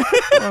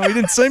 Well, it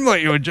didn't seem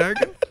like you were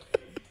joking.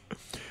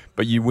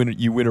 But you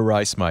win a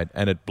race, mate,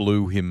 and it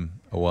blew him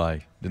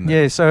away, didn't it?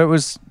 Yeah, so it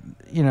was,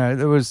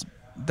 there was...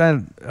 I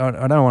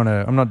don't want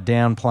to... I'm not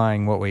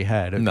downplaying what we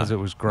had because it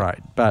was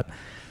great. But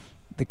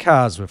the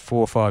cars were 4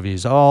 or 5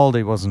 years old.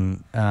 It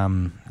wasn't...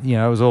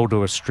 it was all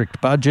to a strict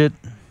budget.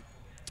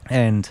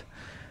 And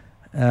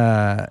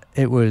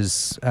it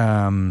was...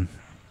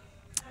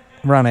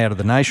 run out of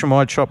the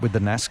Nationwide shop with the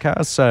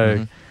NASCAR,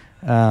 so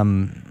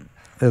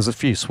there was a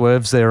few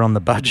swerves there on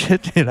the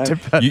budget,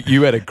 But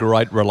you had a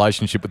great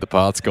relationship with the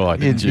parts guy,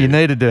 didn't you? You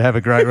needed to have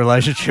a great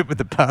relationship with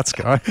the parts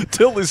guy.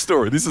 Tell this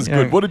story. This is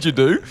good. What did you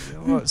do?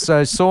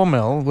 So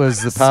Sawmill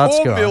was the parts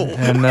Sawmill. guy,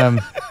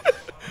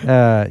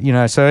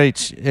 and so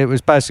it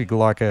was basically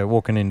like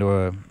walking into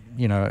a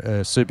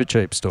super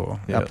cheap store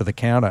up to the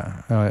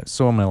counter.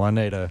 Sawmill, I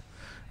need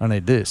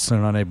this,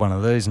 and I need one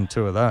of these and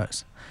two of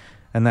those.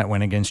 And that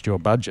went against your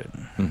budget,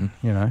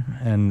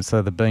 and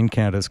so the bean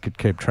counters could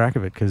keep track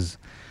of it because,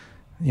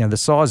 the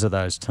size of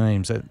those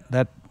teams,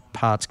 that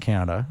parts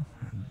counter,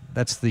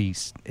 that's the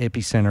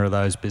epicenter of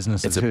those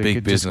businesses. It's a who big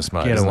could business, just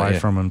mate, get isn't away it?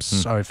 from them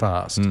so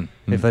fast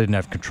if they didn't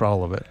have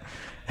control of it.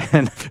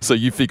 And So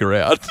you figure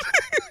out.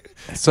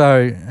 so,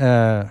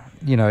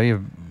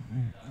 you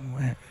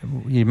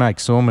make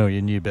Sawmill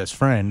your new best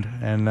friend,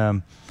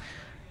 and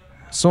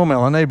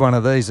Sawmill, I need one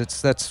of these.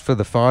 That's for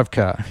the 5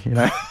 car,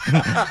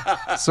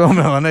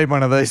 Sawmill, I need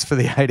one of these for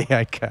the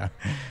 88 car.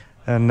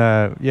 And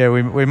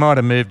we might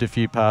have moved a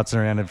few parts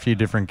around a few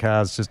different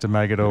cars just to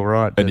make it all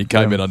right. And you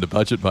came in under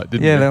budget, mate,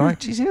 didn't you? Yeah, they're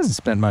like, geez, he hasn't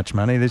spent much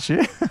money this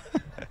year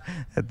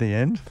at the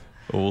end.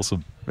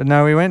 Awesome. But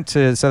no, we went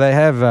to, so they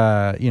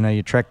have,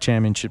 your track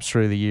championships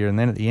through the year, and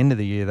then at the end of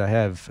the year they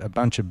have a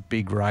bunch of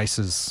big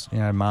races,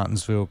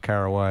 Martinsville,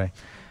 Caraway.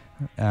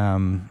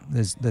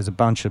 There's a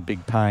bunch of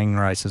big paying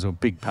races or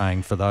big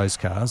paying for those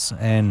cars,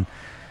 and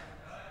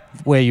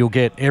where you'll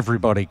get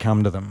everybody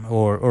come to them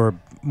or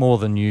more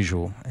than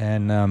usual.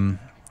 And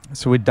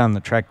so we'd done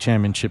the track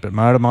championship at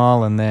Motor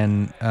Mile, and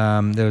then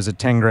there was a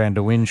 10 grand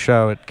to win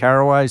show at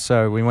Caraway,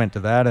 so we went to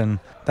that, and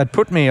they'd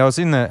put me. I was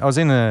in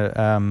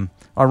a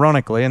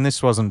ironically, and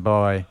this was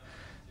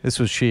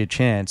sheer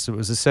chance. It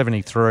was a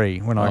 73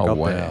 when I got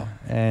there,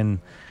 and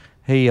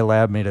he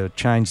allowed me to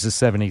change the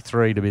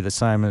 73 to be the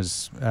same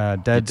as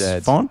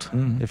Dad's font,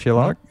 if you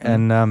like.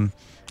 And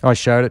I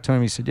showed it to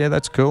him. He said, yeah,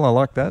 that's cool. I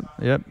like that.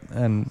 Yep.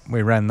 And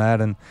we ran that.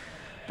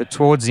 But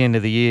towards the end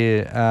of the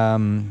year,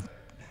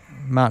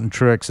 Martin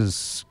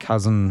Truex's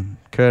cousin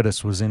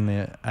Curtis was in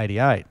the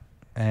 88.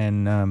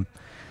 And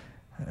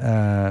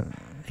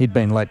he'd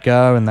been let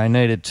go, and they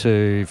needed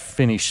to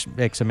finish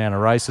X amount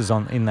of races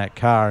in that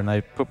car, and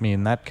they put me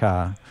in that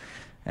car.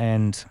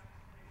 And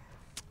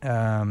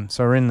so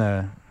we're in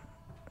the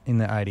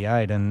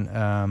 88,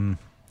 and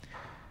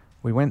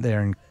we went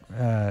there, and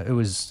there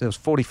was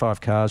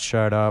 45 cars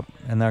showed up,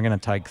 and they were going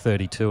to take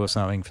 32 or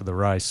something for the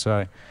race.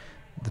 So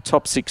the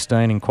top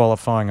 16 in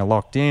qualifying are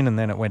locked in, and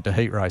then it went to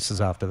heat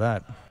races after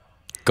that.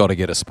 Got to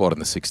get a spot in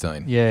the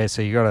 16. Yeah,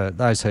 so you got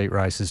those heat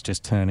races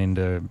just turn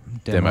into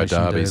Demo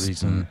demolition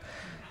derbies. and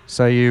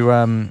so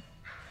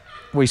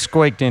we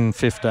squeaked in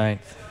 15th.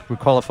 We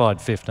qualified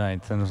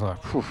 15th, and it was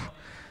like, whew.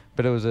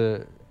 But it was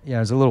a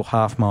little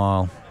half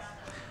mile.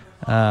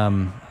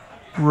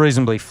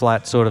 reasonably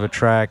flat sort of a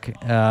track.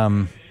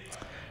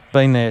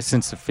 Been there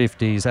since the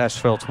 50s.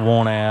 Asphalt's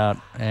worn out,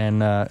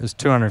 and it was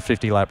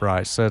 250 lap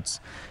race. So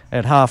it's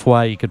at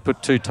halfway you could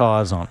put 2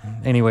 tyres on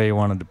anywhere you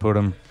wanted to put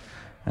them,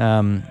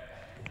 and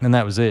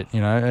that was it,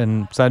 you know.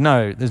 And so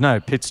there's no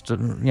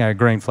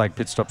green flag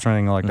pit stops or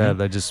anything like that.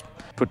 They just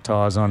put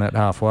tyres on at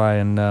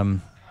halfway,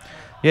 and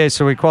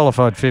so we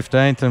qualified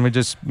 15th, and we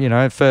just,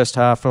 first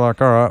half we're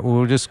like, all right,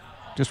 we'll just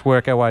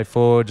work our way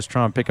forward, just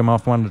try and pick them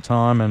off one at a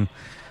time,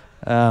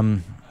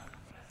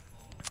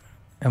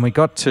 and we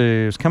got to,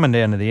 it was coming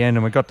down to the end,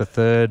 and we got to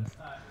third.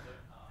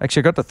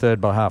 Actually, I got to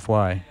third by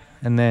halfway.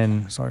 And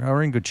then it's like,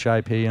 we're in good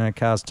shape here.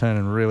 Car's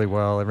turning really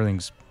well.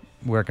 Everything's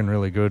working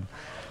really good.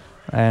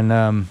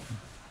 And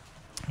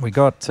we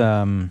got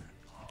going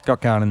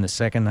in the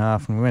second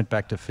half, and we went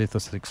back to 5th or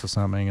 6th or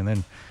something, and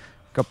then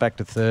got back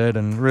to 3rd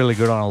and really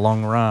good on a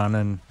long run.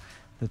 And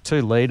the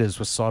 2 leaders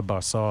were side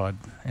by side,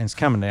 and it's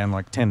coming down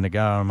like 10 to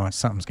go. I'm like,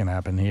 something's going to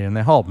happen here. And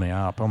they hold me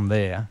up. I'm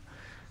there.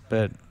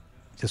 But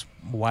just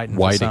waiting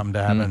for something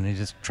to happen. He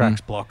just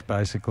track's blocked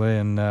basically,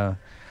 and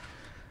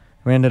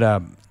we ended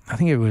up, I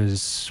think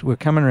we're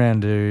coming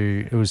around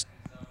to, it was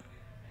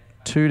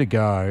 2 to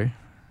go,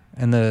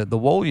 and the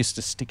wall used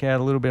to stick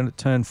out a little bit at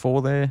turn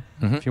 4 there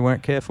if you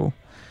weren't careful.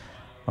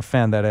 I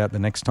found that out the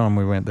next time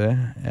we went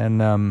there,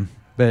 and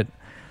but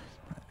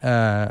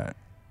the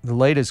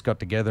leaders got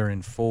together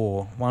in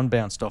 4. One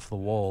bounced off the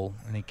wall,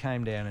 and he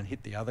came down and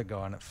hit the other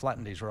guy, and it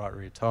flattened his right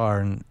rear tyre,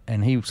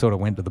 and he sort of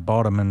went to the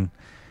bottom, and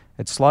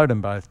it slowed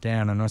them both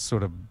down, and I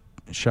sort of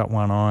shut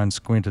one eye and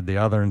squinted the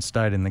other and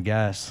stayed in the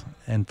gas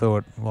and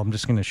thought, well, I'm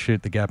just going to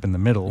shoot the gap in the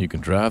middle. You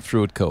can drive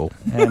through it, Cole.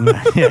 And,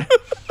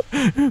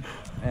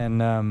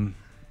 and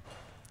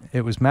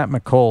it was Matt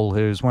McCall,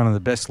 who's one of the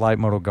best late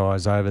model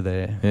guys over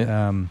there.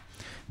 Yeah.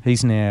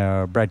 He's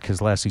now Brad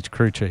Keselowski's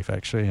crew chief,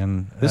 actually.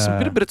 And there's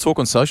been a bit of talk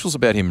on socials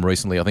about him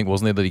recently, I think,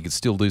 wasn't there, that he could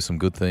still do some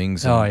good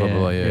things?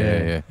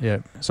 And yeah.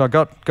 So I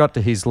got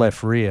to his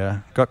left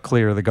rear, got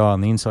clear of the guy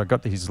on the inside,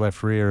 got to his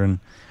left rear, and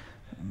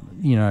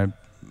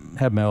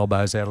had my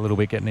elbows out a little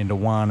bit getting into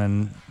 1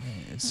 and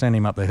sent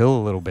him up the hill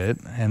a little bit,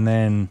 and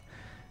then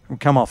we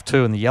come off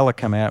 2 and the yellow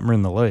come out and we're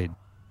in the lead.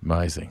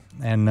 Amazing.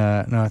 And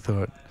I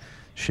thought,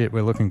 shit,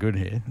 we're looking good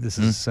here. This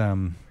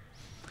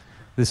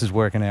is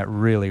working out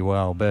really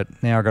well. But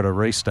now I've got to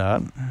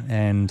restart,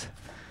 and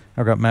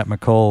I've got Matt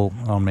McCall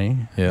on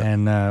me,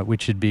 and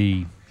which would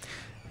be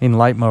in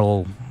late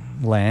model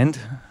land.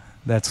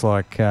 That's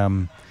like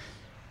having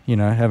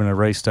a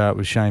restart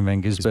with Shane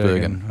Van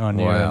Gisbergen on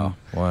you.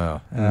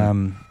 Wow.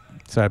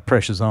 So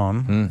pressure's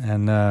on.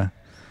 And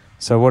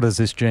so what does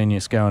this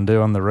genius go and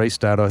do on the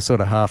restart? I sort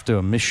of half do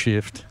a miss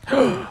shift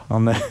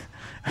on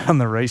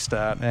the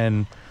restart,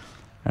 and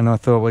I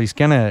thought, well, he's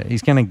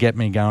gonna get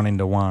me going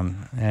into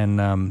 1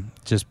 and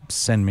just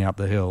send me up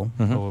the hill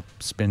or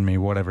spin me,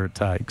 whatever it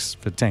takes,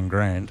 for 10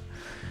 grand.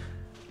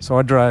 So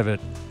I drove it.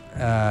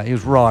 He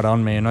was right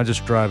on me, and I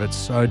just drove it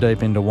so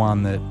deep into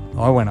 1 that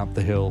I went up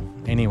the hill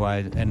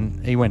anyway,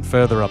 and he went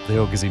further up the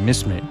hill because he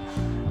missed me.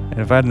 And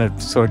if I hadn't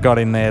have sort of got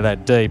in there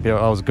that deep,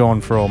 I was gone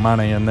for all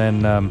money, and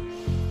then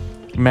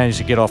managed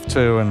to get off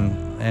 2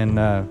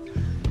 and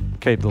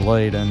keep the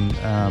lead, and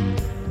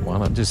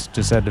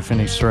just had to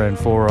finish 3 and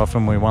 4 off,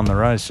 and we won the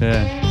race,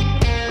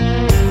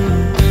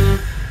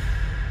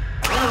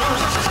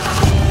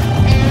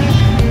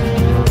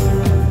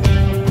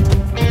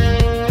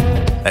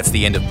 That's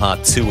the end of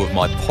part 2 of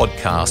my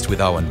podcast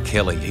with Owen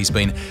Kelly. He's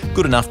been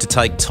good enough to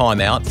take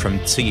time out from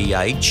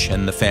TEH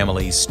and the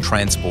family's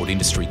transport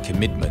industry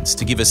commitments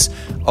to give us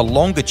a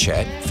longer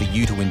chat for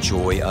you to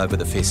enjoy over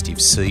the festive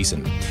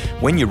season.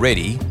 When you're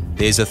ready,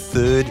 there's a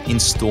 3rd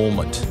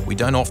instalment. We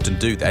don't often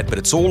do that, but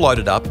it's all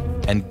loaded up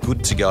and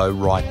good to go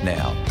right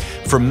now.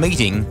 From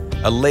meeting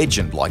a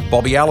legend like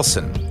Bobby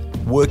Allison,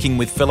 working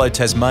with fellow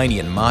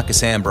Tasmanian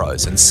Marcus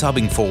Ambrose and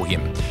subbing for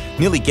him,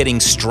 nearly getting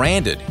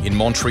stranded in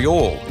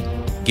Montreal,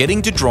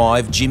 getting to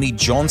drive Jimmy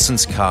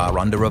Johnson's car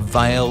under a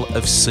veil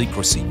of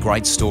secrecy.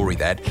 Great story,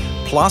 that.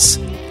 Plus,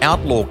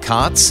 outlaw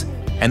karts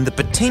and the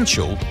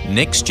potential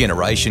next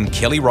generation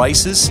Kelly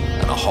races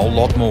and a whole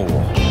lot more.